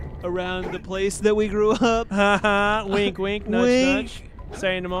 Around the place that we grew up. Haha, wink, wink, nudge, Wink. nudge.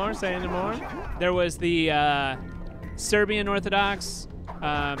 Saying no more, saying no more. There was the Serbian Orthodox.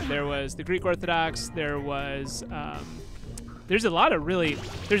 There was the Greek Orthodox. There was. There's a lot of really.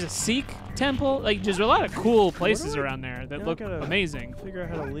 There's a Sikh temple. Like, there's a lot of cool places around there that look amazing. Figure out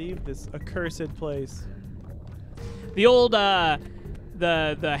how to leave this accursed place. The old. The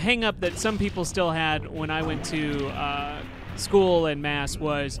hang up that some people still had when I went to school and mass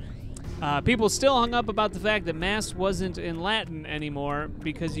was people still hung up about the fact that mass wasn't in Latin anymore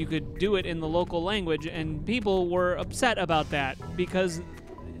because you could do it in the local language, and people were upset about that because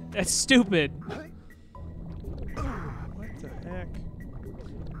that's stupid. What the heck?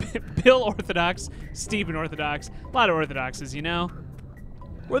 Bill Orthodox, Stephen Orthodox, a lot of Orthodoxes, you know?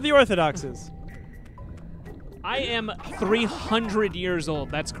 We're the Orthodoxes. I am 300 years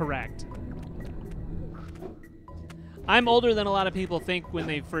old. That's correct. I'm older than a lot of people think when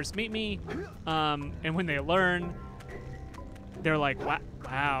they first meet me, and when they learn, they're like,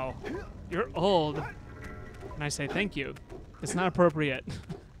 wow, you're old. And I say, thank you. It's not appropriate.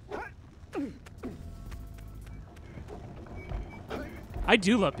 I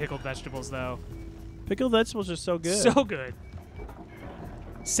do love pickled vegetables, though. Pickled vegetables are so good. So good.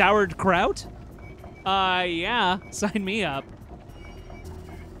 Sauerkraut? Yeah, sign me up.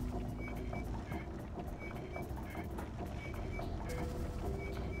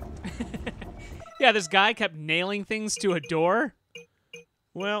 Yeah, this guy kept nailing things to a door.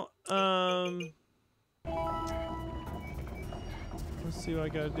 Well, let's see what I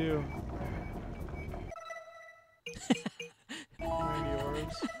gotta do. 90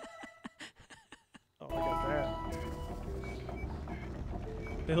 orbs. Oh, I got that.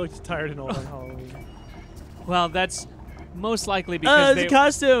 They looked tired and old on Halloween. Well, that's most likely because it's a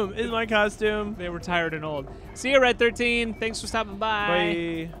costume. It's my costume. They were tired and old. See you, Red 13. Thanks for stopping by.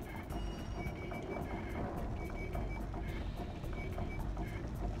 Bye.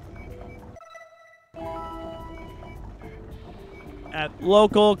 At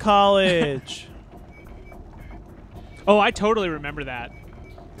local college. Oh, I totally remember that.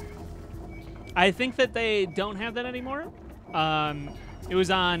 I think that they don't have that anymore. It was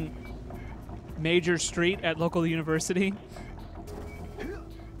on Major Street at local university.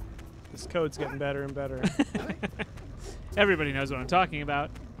 This code's getting better and better. Everybody knows what I'm talking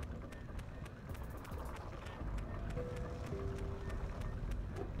about.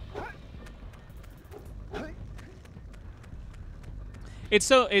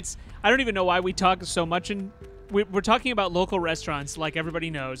 I don't even know why we talk so much, and we're talking about local restaurants like everybody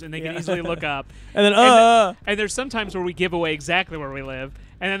knows, and they can easily look up. And then, and there's some times where we give away exactly where we live,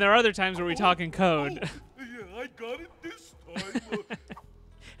 and then there are other times where we talk in code. Yeah, I got it this time.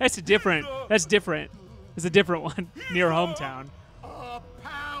 That's different. It's a different one near hometown. A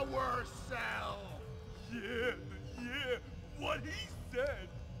power cell. Yeah, what he said.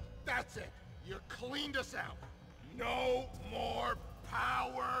 That's it. You cleaned us out. No more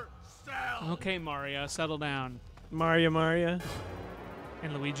power cells. Okay, Mario, settle down. Mario.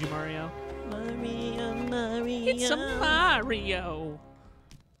 And Luigi Mario. Mario. It's a Mario.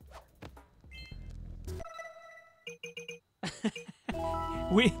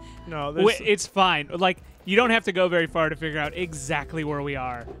 No, there's... It's fine. Like, you don't have to go very far to figure out exactly where we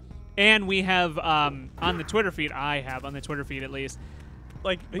are. And we have, on the Twitter feed, I have, on the Twitter feed at least,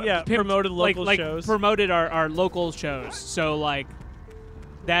 like, yeah, promoted local shows. Promoted our local shows. So, like,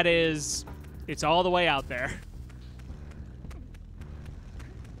 that is, it's all the way out there.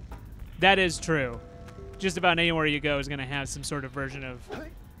 That is true. Just about anywhere you go is going to have some sort of version of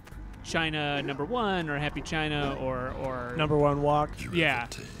China #1 or Happy China or #1 walk. Yeah.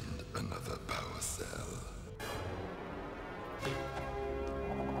 Another power cell.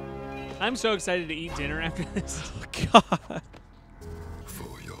 I'm so excited to eat dinner after this. Oh, God.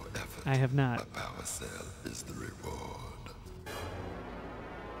 For your effort, I have not. a power cell is the reward.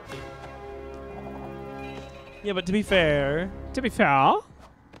 Yeah, but to be fair, To be fair,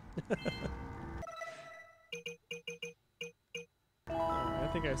 I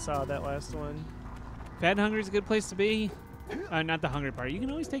think I saw that last one. Fat and hungry is a good place to be. Not the hungry part. You can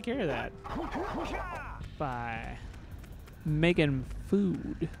always take care of that by making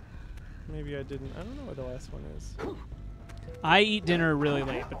food. Maybe I didn't. I don't know what the last one is. I eat dinner really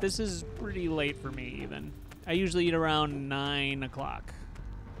late, but this is pretty late for me even. I usually eat around 9 o'clock.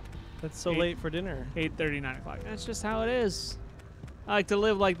 That's so Eight- late for dinner. 8:30, 9 o'clock. That's just how it is. I like to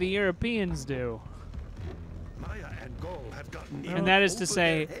live like the Europeans do. Maya and Gol have gotten And that is to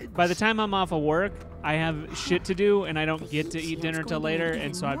say, by the time I'm off of work, I have shit to do, and I don't get to eat dinner till later,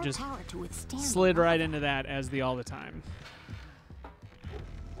 and so I've just slid right into that as the all the time.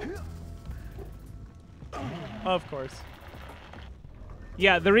 Of course.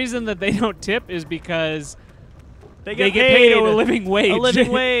 Yeah, the reason that they don't tip is because They they get paid a living wage. A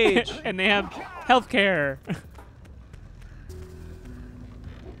living wage. And they have health care.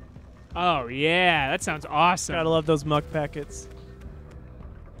 Oh, yeah, that sounds awesome. Gotta love those muck packets.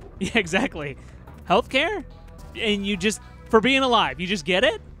 Yeah, exactly. Healthcare? And you just, for being alive, you just get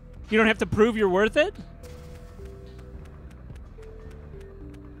it? You don't have to prove you're worth it?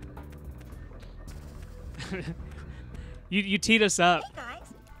 You teed us up. Hey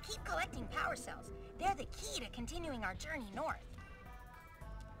guys, keep collecting power cells. They're the key to continuing our journey north.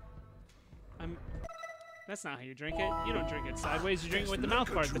 That's not how you drink it. You don't drink it sideways. You drink it with the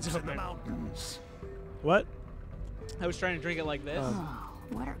mouth part that's open. What? I was trying to drink it like this.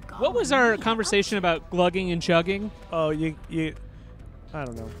 What are What was our conversation about glugging and chugging? Oh, you. I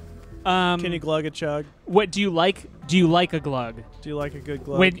don't know. Can you glug a chug? What do you like? Do you like a glug? Do you like a good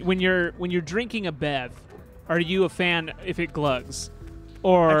glug? When you're drinking a bev, are you a fan if it glugs?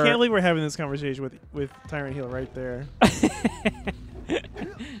 Or I can't believe we're having this conversation with Tyrant Heel right there.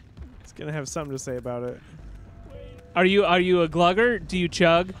 He's gonna have something to say about it. Are you a glugger? Do you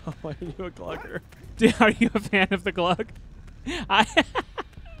chug? Oh, are you a glugger? Are you a fan of the glug?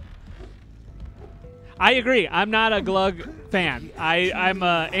 I agree. I'm not a glug fan. I'm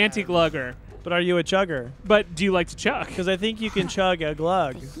a anti-glugger. But are you a chugger? But do you like to chug? Because I think you can chug a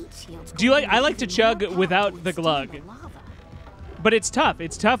glug. Do you like? I like to chug without the glug. But it's tough.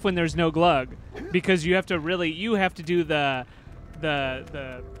 It's tough when there's no glug because you have to do the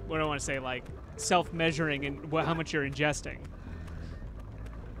what do I want to say, like self-measuring and how much you're ingesting.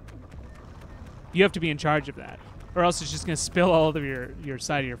 You have to be in charge of that, or else it's just going to spill all over your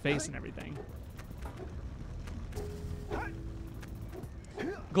side of your face and everything.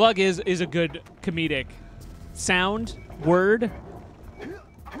 Glug is a good comedic sound word.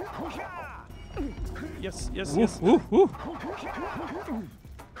 Yes. Ooh, ooh.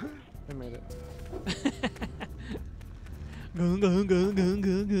 I made it.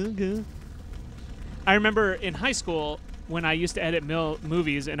 I remember in high school when I used to edit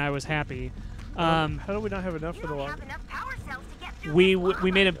movies and I was happy. How do we not have enough for the long? Have enough power cells to get through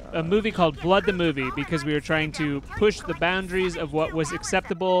We made a movie called Blood the Movie because we were trying to push the boundaries of what was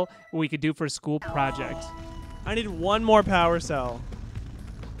acceptable, what we could do for a school project. I need one more power cell.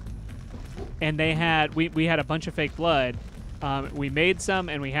 And we had a bunch of fake blood. We made some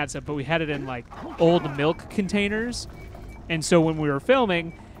and we had some, but we had it in like old milk containers. And so when we were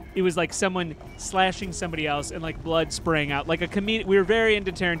filming, it was like someone slashing somebody else and like blood spraying out. Like a comedic. We were very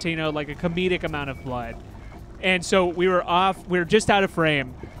into Tarantino, like a comedic amount of blood. And so we were just out of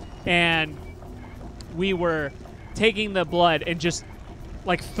frame. And we were taking the blood and just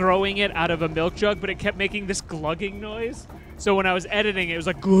like throwing it out of a milk jug, but it kept making this glugging noise. So when I was editing it was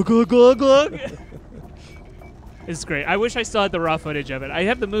like glug, glug, glug, glug. It's great. I wish I still had the raw footage of it. I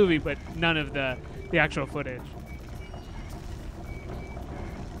have the movie, but none of the actual footage.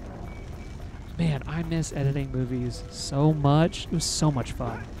 Man, I miss editing movies so much. It was so much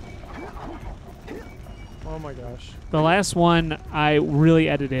fun. Oh my gosh. The last one I really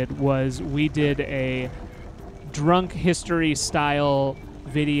edited was we did a drunk history style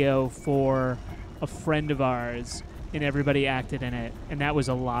video for a friend of ours, and everybody acted in it, and that was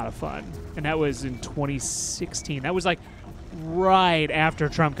a lot of fun. And that was in 2016. That was like right after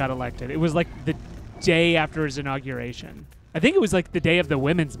Trump got elected. It was like the day after his inauguration. I think it was like the day of the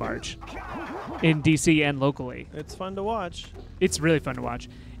Women's March in DC and locally. It's fun to watch. It's really fun to watch.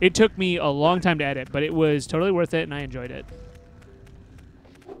 It took me a long time to edit, but it was totally worth it, and I enjoyed it.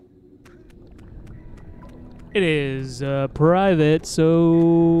 It is private,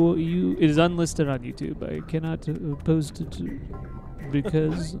 so it is unlisted on YouTube. I cannot post it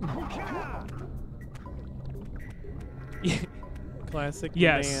because... Classic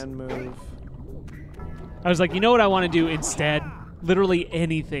Yes. man move. I was like, you know what I want to do instead? Literally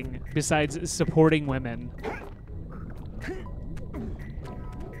anything besides supporting women.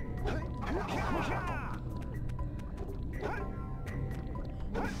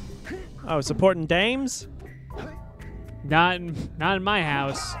 Oh, supporting dames? Not in my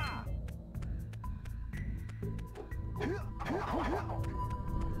house.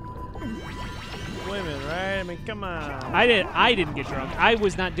 Women, right? I mean, come on. I didn't get drunk. I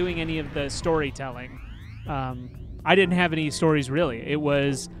was not doing any of the storytelling. I didn't have any stories really. It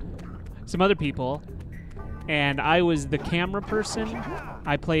was some other people, and I was the camera person.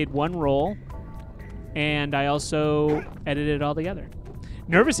 I played one role, and I also edited it all together.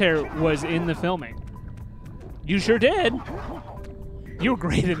 Nervous Hair was in the filming. You sure did. You were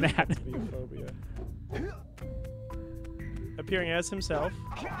great in that. Phobia. Appearing as himself.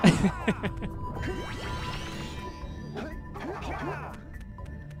 I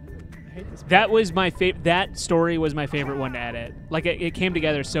hate this. That was my favorite. That story was my favorite one to edit. Like it came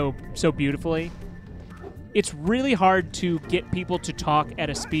together so beautifully. It's really hard to get people to talk at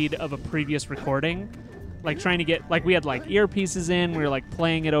a speed of a previous recording. Like trying to get we had like earpieces in. We were like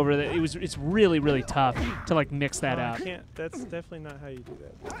playing it over. It's really tough to like mix that I up. can't. That's definitely not how you do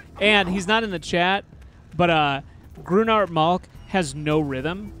that. And he's not in the chat, but Grunart Malk has no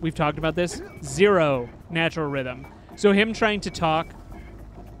rhythm. We've talked about this. 0 natural rhythm. So him trying to talk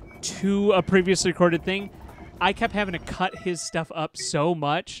to a previously recorded thing, I kept having to cut his stuff up so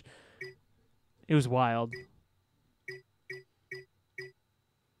much. It was wild.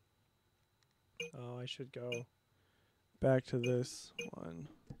 Oh, I should go back to this one.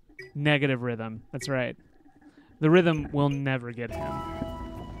 Negative rhythm. That's right. The rhythm will never get him.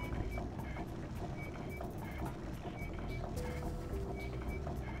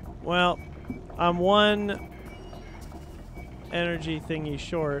 Well, I'm one energy thingy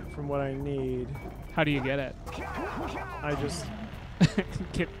short from what I need. How do you get it? I just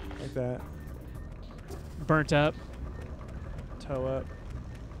Get like that. burnt up. Toe up.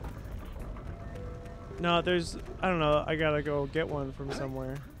 No, there's... I don't know. I gotta go get one from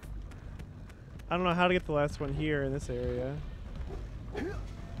somewhere. I don't know how to get the last one here in this area.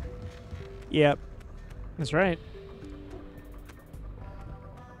 Yep. That's right.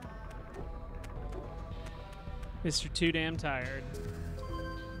 Mr. Too Damn Tired.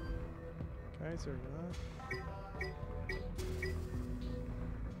 Guys are not...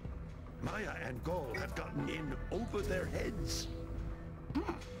 Maya and Gol have gotten in over their heads.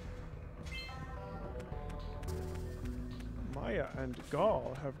 Maya and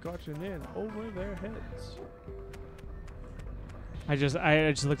Gaul have gotten in over their heads. I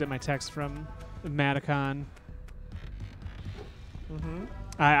just looked at my text from Maticon. Mm-hmm.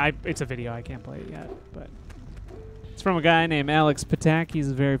 It's a video. I can't play it yet, but it's from a guy named Alex Patak. He's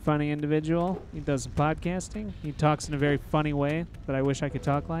a very funny individual. He does some podcasting. He talks in a very funny way that I wish I could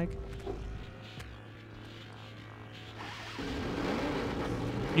talk like.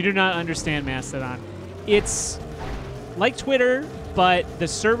 You do not understand Mastodon. It's like Twitter, but the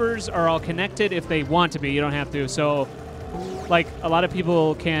servers are all connected if they want to be. You don't have to. So, like, a lot of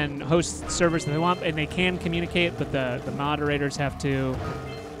people can host servers that they want, and they can communicate, but the moderators have to,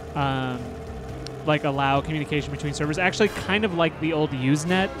 like, allow communication between servers. Actually, kind of like the old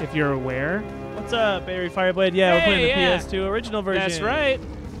Usenet, if you're aware. What's up, Barry Fireblade? Yeah, we're playing Hey, the PS2 original version. That's right.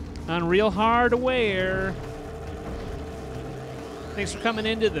 On real hardware. Thanks for coming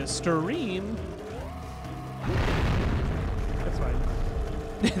into the stream. That's fine.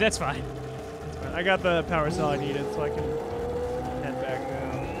 That's fine. That's fine. I got the power cell I needed, so I can head back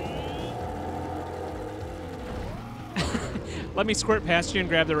now. Let me squirt past you and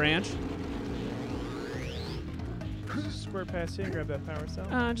grab the ranch. Squirt past you and grab that power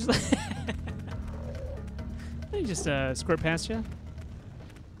cell. Just let me just squirt past you.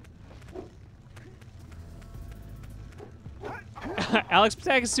 Alex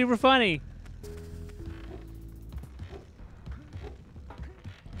Patak is super funny.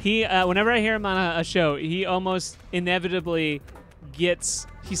 He, whenever I hear him on a show, he almost inevitably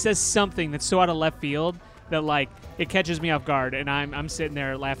he says something that's so out of left field that, like, it catches me off guard, and I'm sitting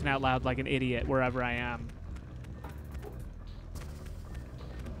there laughing out loud like an idiot wherever I am.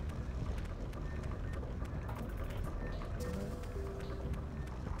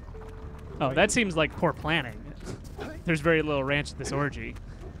 Oh, that seems like poor planning. There's very little ranch at this orgy.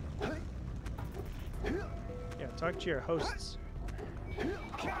 Yeah, talk to your hosts.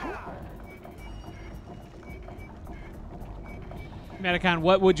 Maticon,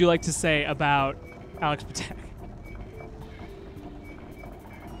 what would you like to say about Alex Patek?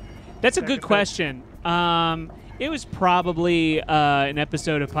 That's a good question. It was probably an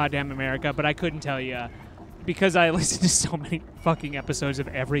episode of Pod Damn America, but I couldn't tell you because I listened to so many fucking episodes of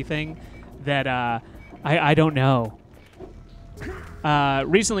everything that I don't know.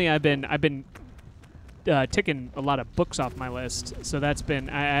 Recently, I've been ticking a lot of books off my list, so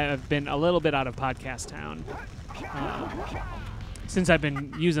I've been a little bit out of podcast town since I've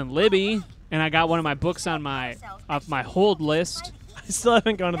been using Libby, and I got one of my books on off my hold list. I still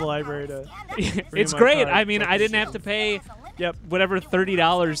haven't gone to the library to. It's my great. card. I mean, I didn't have to pay whatever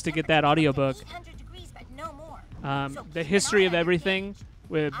 $30 to get that audiobook. The History of Everything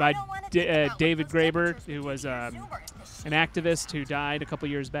by David Graeber, who was an activist who died a couple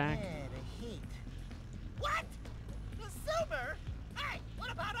years back. What? The silver? Hey,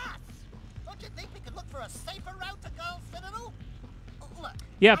 what about us? Don't you think we could look for a safer route to Gull Citadel? Look.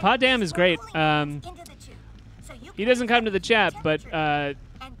 Yeah, Poddam is great. He doesn't come to the chat, but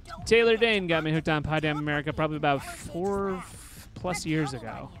Taylor Dane got me hooked on Poddam America probably about 4+ years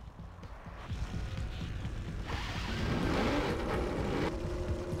ago.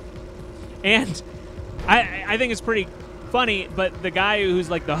 And I think it's pretty funny, but the guy who's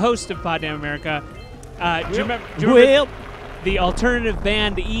like the host of Poddam America, do you remember the alternative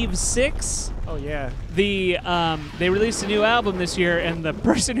band Eve 6? Oh yeah. They released a new album this year, and the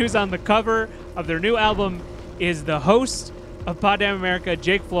person who's on the cover of their new album is the host of Poddam America,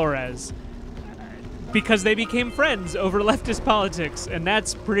 Jake Flores, because they became friends over leftist politics, and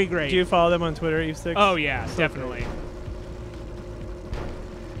that's pretty great. Do you follow them on Twitter, Eve 6? Oh yeah, So definitely. great.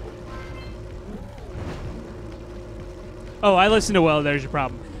 Oh, I listen to Well, There's Your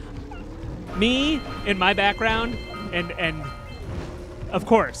Problem. Me, in my background, and of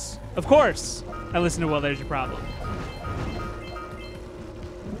course, I listen to Well, There's Your Problem.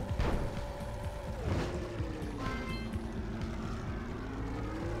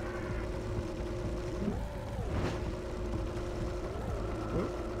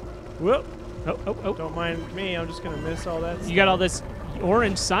 Whoop. Oh. Don't mind me. I'm just gonna miss all that. You got all this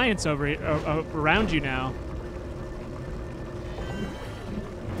orange science around you now.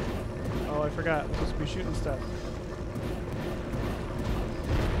 Oh, I forgot. I'm supposed to be shooting stuff.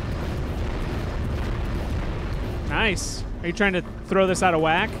 Nice. Are you trying to throw this out of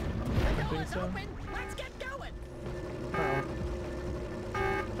whack? I think so. Let's get going.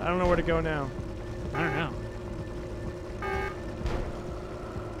 I don't know where to go now. I don't know.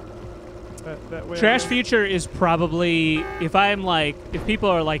 That way. Trash Future is probably, if people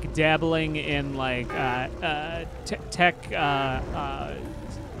are like dabbling in like tech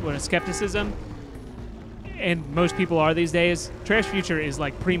skepticism, and most people are these days, Trash Future is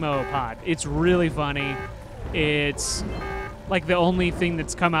like primo pod. It's really funny. It's like the only thing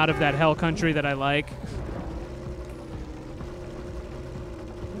that's come out of that hell country that I like.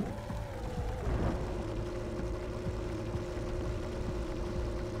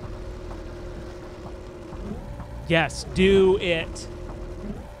 Yes, do it.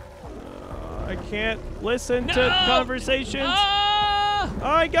 I can't listen to No! conversations. Ah!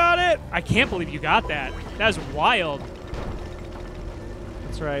 I got it. I can't believe you got that. That was wild.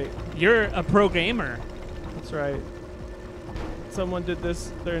 That's right. You're a pro gamer. That's right. Someone did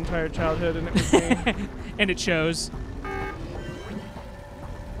this their entire childhood, and it was me. And it shows.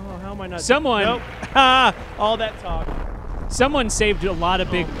 Oh, how am I not? Someone- Nope. Ha! All that talk. Someone saved a lot of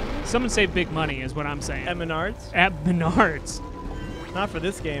someone saved big money is what I'm saying. At Menards? At Menards. Not for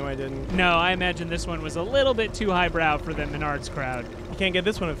this game, I didn't. No, I imagine this one was a little bit too highbrow for the Menards crowd. You can't get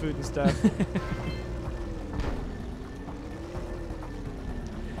this one at Food and Stuff.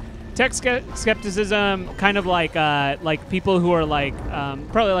 Tech skepticism, kind of like people who are like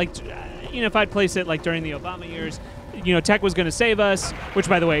probably like if I'd place it like during the Obama years, tech was going to save us. Which,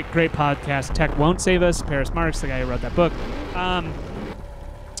 by the way, great podcast. Tech won't save us. Paris Marx, the guy who wrote that book.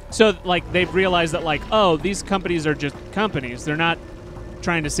 So like they've realized that like, oh, these companies are just companies. They're not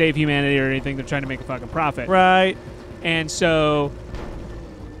trying to save humanity or anything. They're trying to make a fucking profit. Right. And so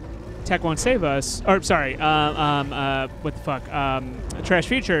Tech Won't Save Us, or sorry, what the fuck, Trash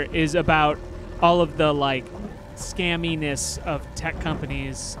Future is about all of the like scamminess of tech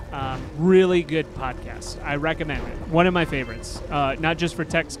companies. Really good podcast. I recommend it. One of my favorites. Not just for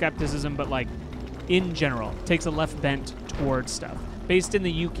tech skepticism, but like in general. Takes a left bent towards stuff. Based in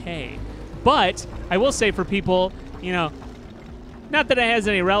the UK. But I will say for people, you know, not that it has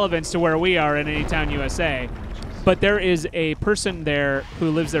any relevance to where we are in Anytown, USA, but there is a person there who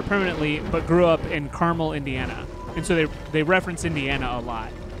lives there permanently but grew up in Carmel, Indiana. And so they reference Indiana a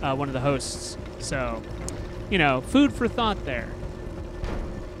lot, one of the hosts. So, you know, food for thought there.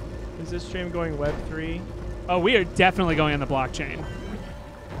 Is this stream going Web 3? Oh, we are definitely going on the blockchain.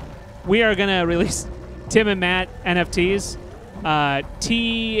 We are going to release Tim and Matt NFTs,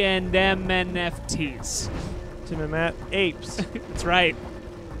 T and M NFTs. Tim and Matt apes. That's right.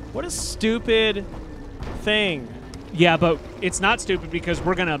 What a stupid thing. Yeah, but it's not stupid because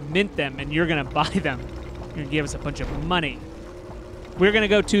we're going to mint them and you're going to buy them. You're going to give us a bunch of money. We're going to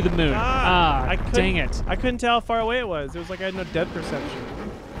go to the moon. Dang it. I couldn't tell how far away it was. It was like I had no depth perception.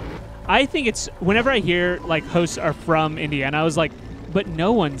 I think it's, whenever I hear like hosts are from Indiana, I was like, but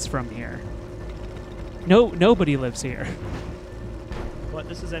no one's from here. Nobody lives here. What?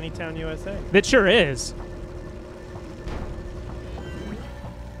 This is Anytown, USA. That sure is.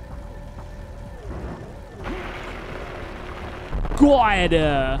 God.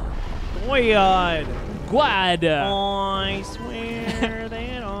 Weird. God. I swear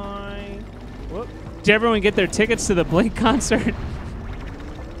that I... Whoop. Did everyone get their tickets to the Blink concert?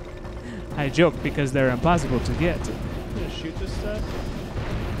 I joke because they're impossible to get. I'm gonna shoot this stuff.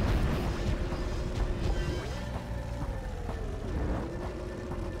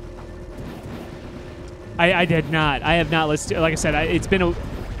 I did not. I have not listened to, like I said,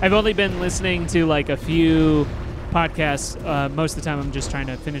 I've only been listening to like a few podcasts. Most of the time I'm just trying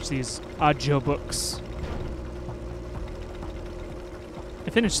to finish these audio books.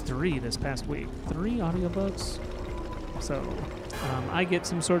 I finished 3 this past week. 3 audiobooks. So I get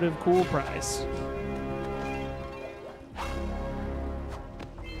some sort of cool prize.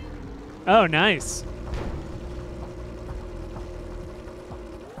 Oh, nice.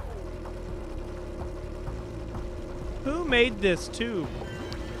 Who made this tube?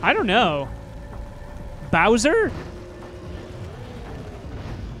 I don't know. Bowser?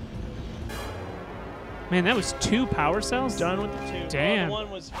 Man, that was 2 power cells? Done with the tube. Damn. Well, the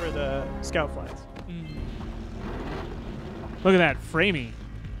one was for the scout flies. Look at that.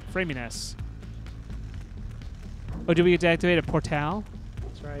 Framiness. Oh, did we get to activate a portal?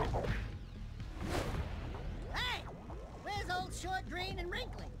 That's right. Hey, where's old short, green, and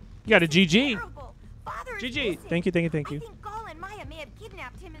wrinkly? You got a GG. Terrible. Father is GG. missing. Thank you. I think Gall and Maya may have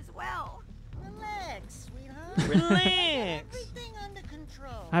kidnapped him as well. Relax, sweetheart. Relax. Everything under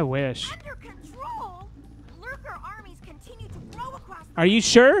control. I wish. Under control? Lurker armies continue to grow across the Are you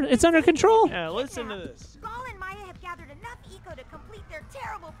sure it's under control? Yeah, listen to this. Gall and Maya have gathered enough eco to complete their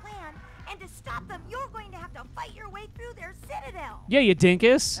terrible plan, and to stop them, you're going to have to fight your way through their citadel. Yeah, you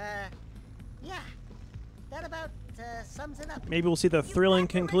dinkus. Yeah. That about sums it up. Maybe we'll see the You thrilling have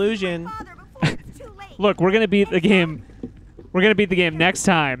to rescue conclusion. my father before it's too late. Look, we're gonna beat the game. We're gonna beat the game next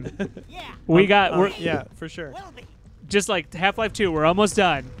time. Yeah, We're Yeah, for sure. will be. just like Half-Life 2. We're almost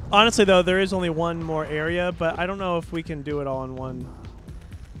done. Honestly, though, there is only one more area, but I don't know if we can do it all in one.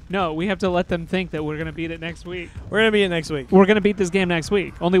 No, we have to let them think that we're gonna beat it next week. We're gonna be in next week. We're gonna beat this game next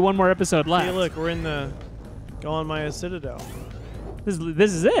week. Only one more episode left. Hey, look, we're in the Go on Maya Citadel.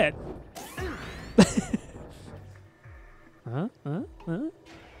 This is it. Huh?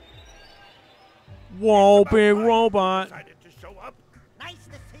 Whoa, big robot. Decided to show up. Nice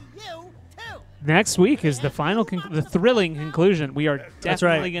to see you, too. Next week is the final, the thrilling conclusion. We are That's right.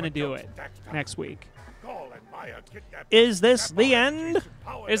 definitely gonna do it next week. Gall and Maya kidnapped Is this the end?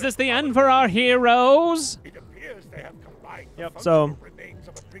 Is this the end for our heroes? It appears they have combined the Yep, functional so- remains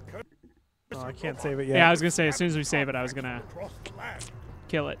of a precursor Oh, I can't save it yet. Yeah, I was gonna say as soon as we save it, I was gonna across the land.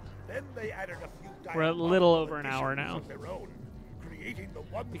 kill it. Then they added a few We're a little over an hour now. of their own, creating the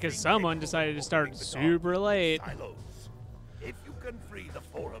one Because thing someone capable decided to of start opening the super dark late. silos. If you can free the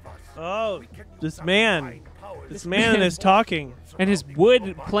 4 of us, Oh, we can use this our man. divine powers This to man is talking. And his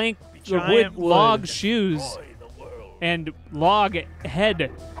wood plank, or Giant wood log wood. shoes destroy the world. and log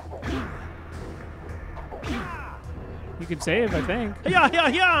head. You can save, I think.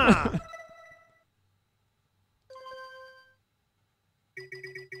 Yeah.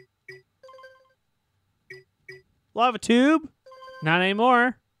 Lava tube? Not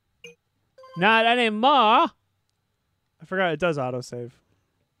anymore. Not anymore. I forgot it does autosave.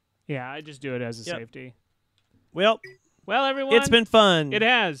 Yeah, I just do it as a Yep. safety. Well, Well, everyone, It's been fun. It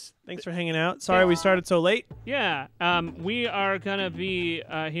has. Thanks for hanging out. Sorry we started so late. Yeah. We are gonna be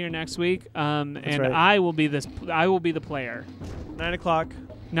here next week. And right. I will be the player. 9 o'clock.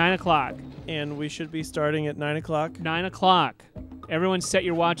 9 o'clock. And we should be starting at 9 o'clock. 9 o'clock. Everyone set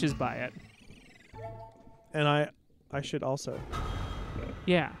your watches by it. And I should also.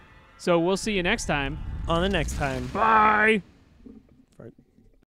 Yeah. So we'll see you next time. On the next time. Bye.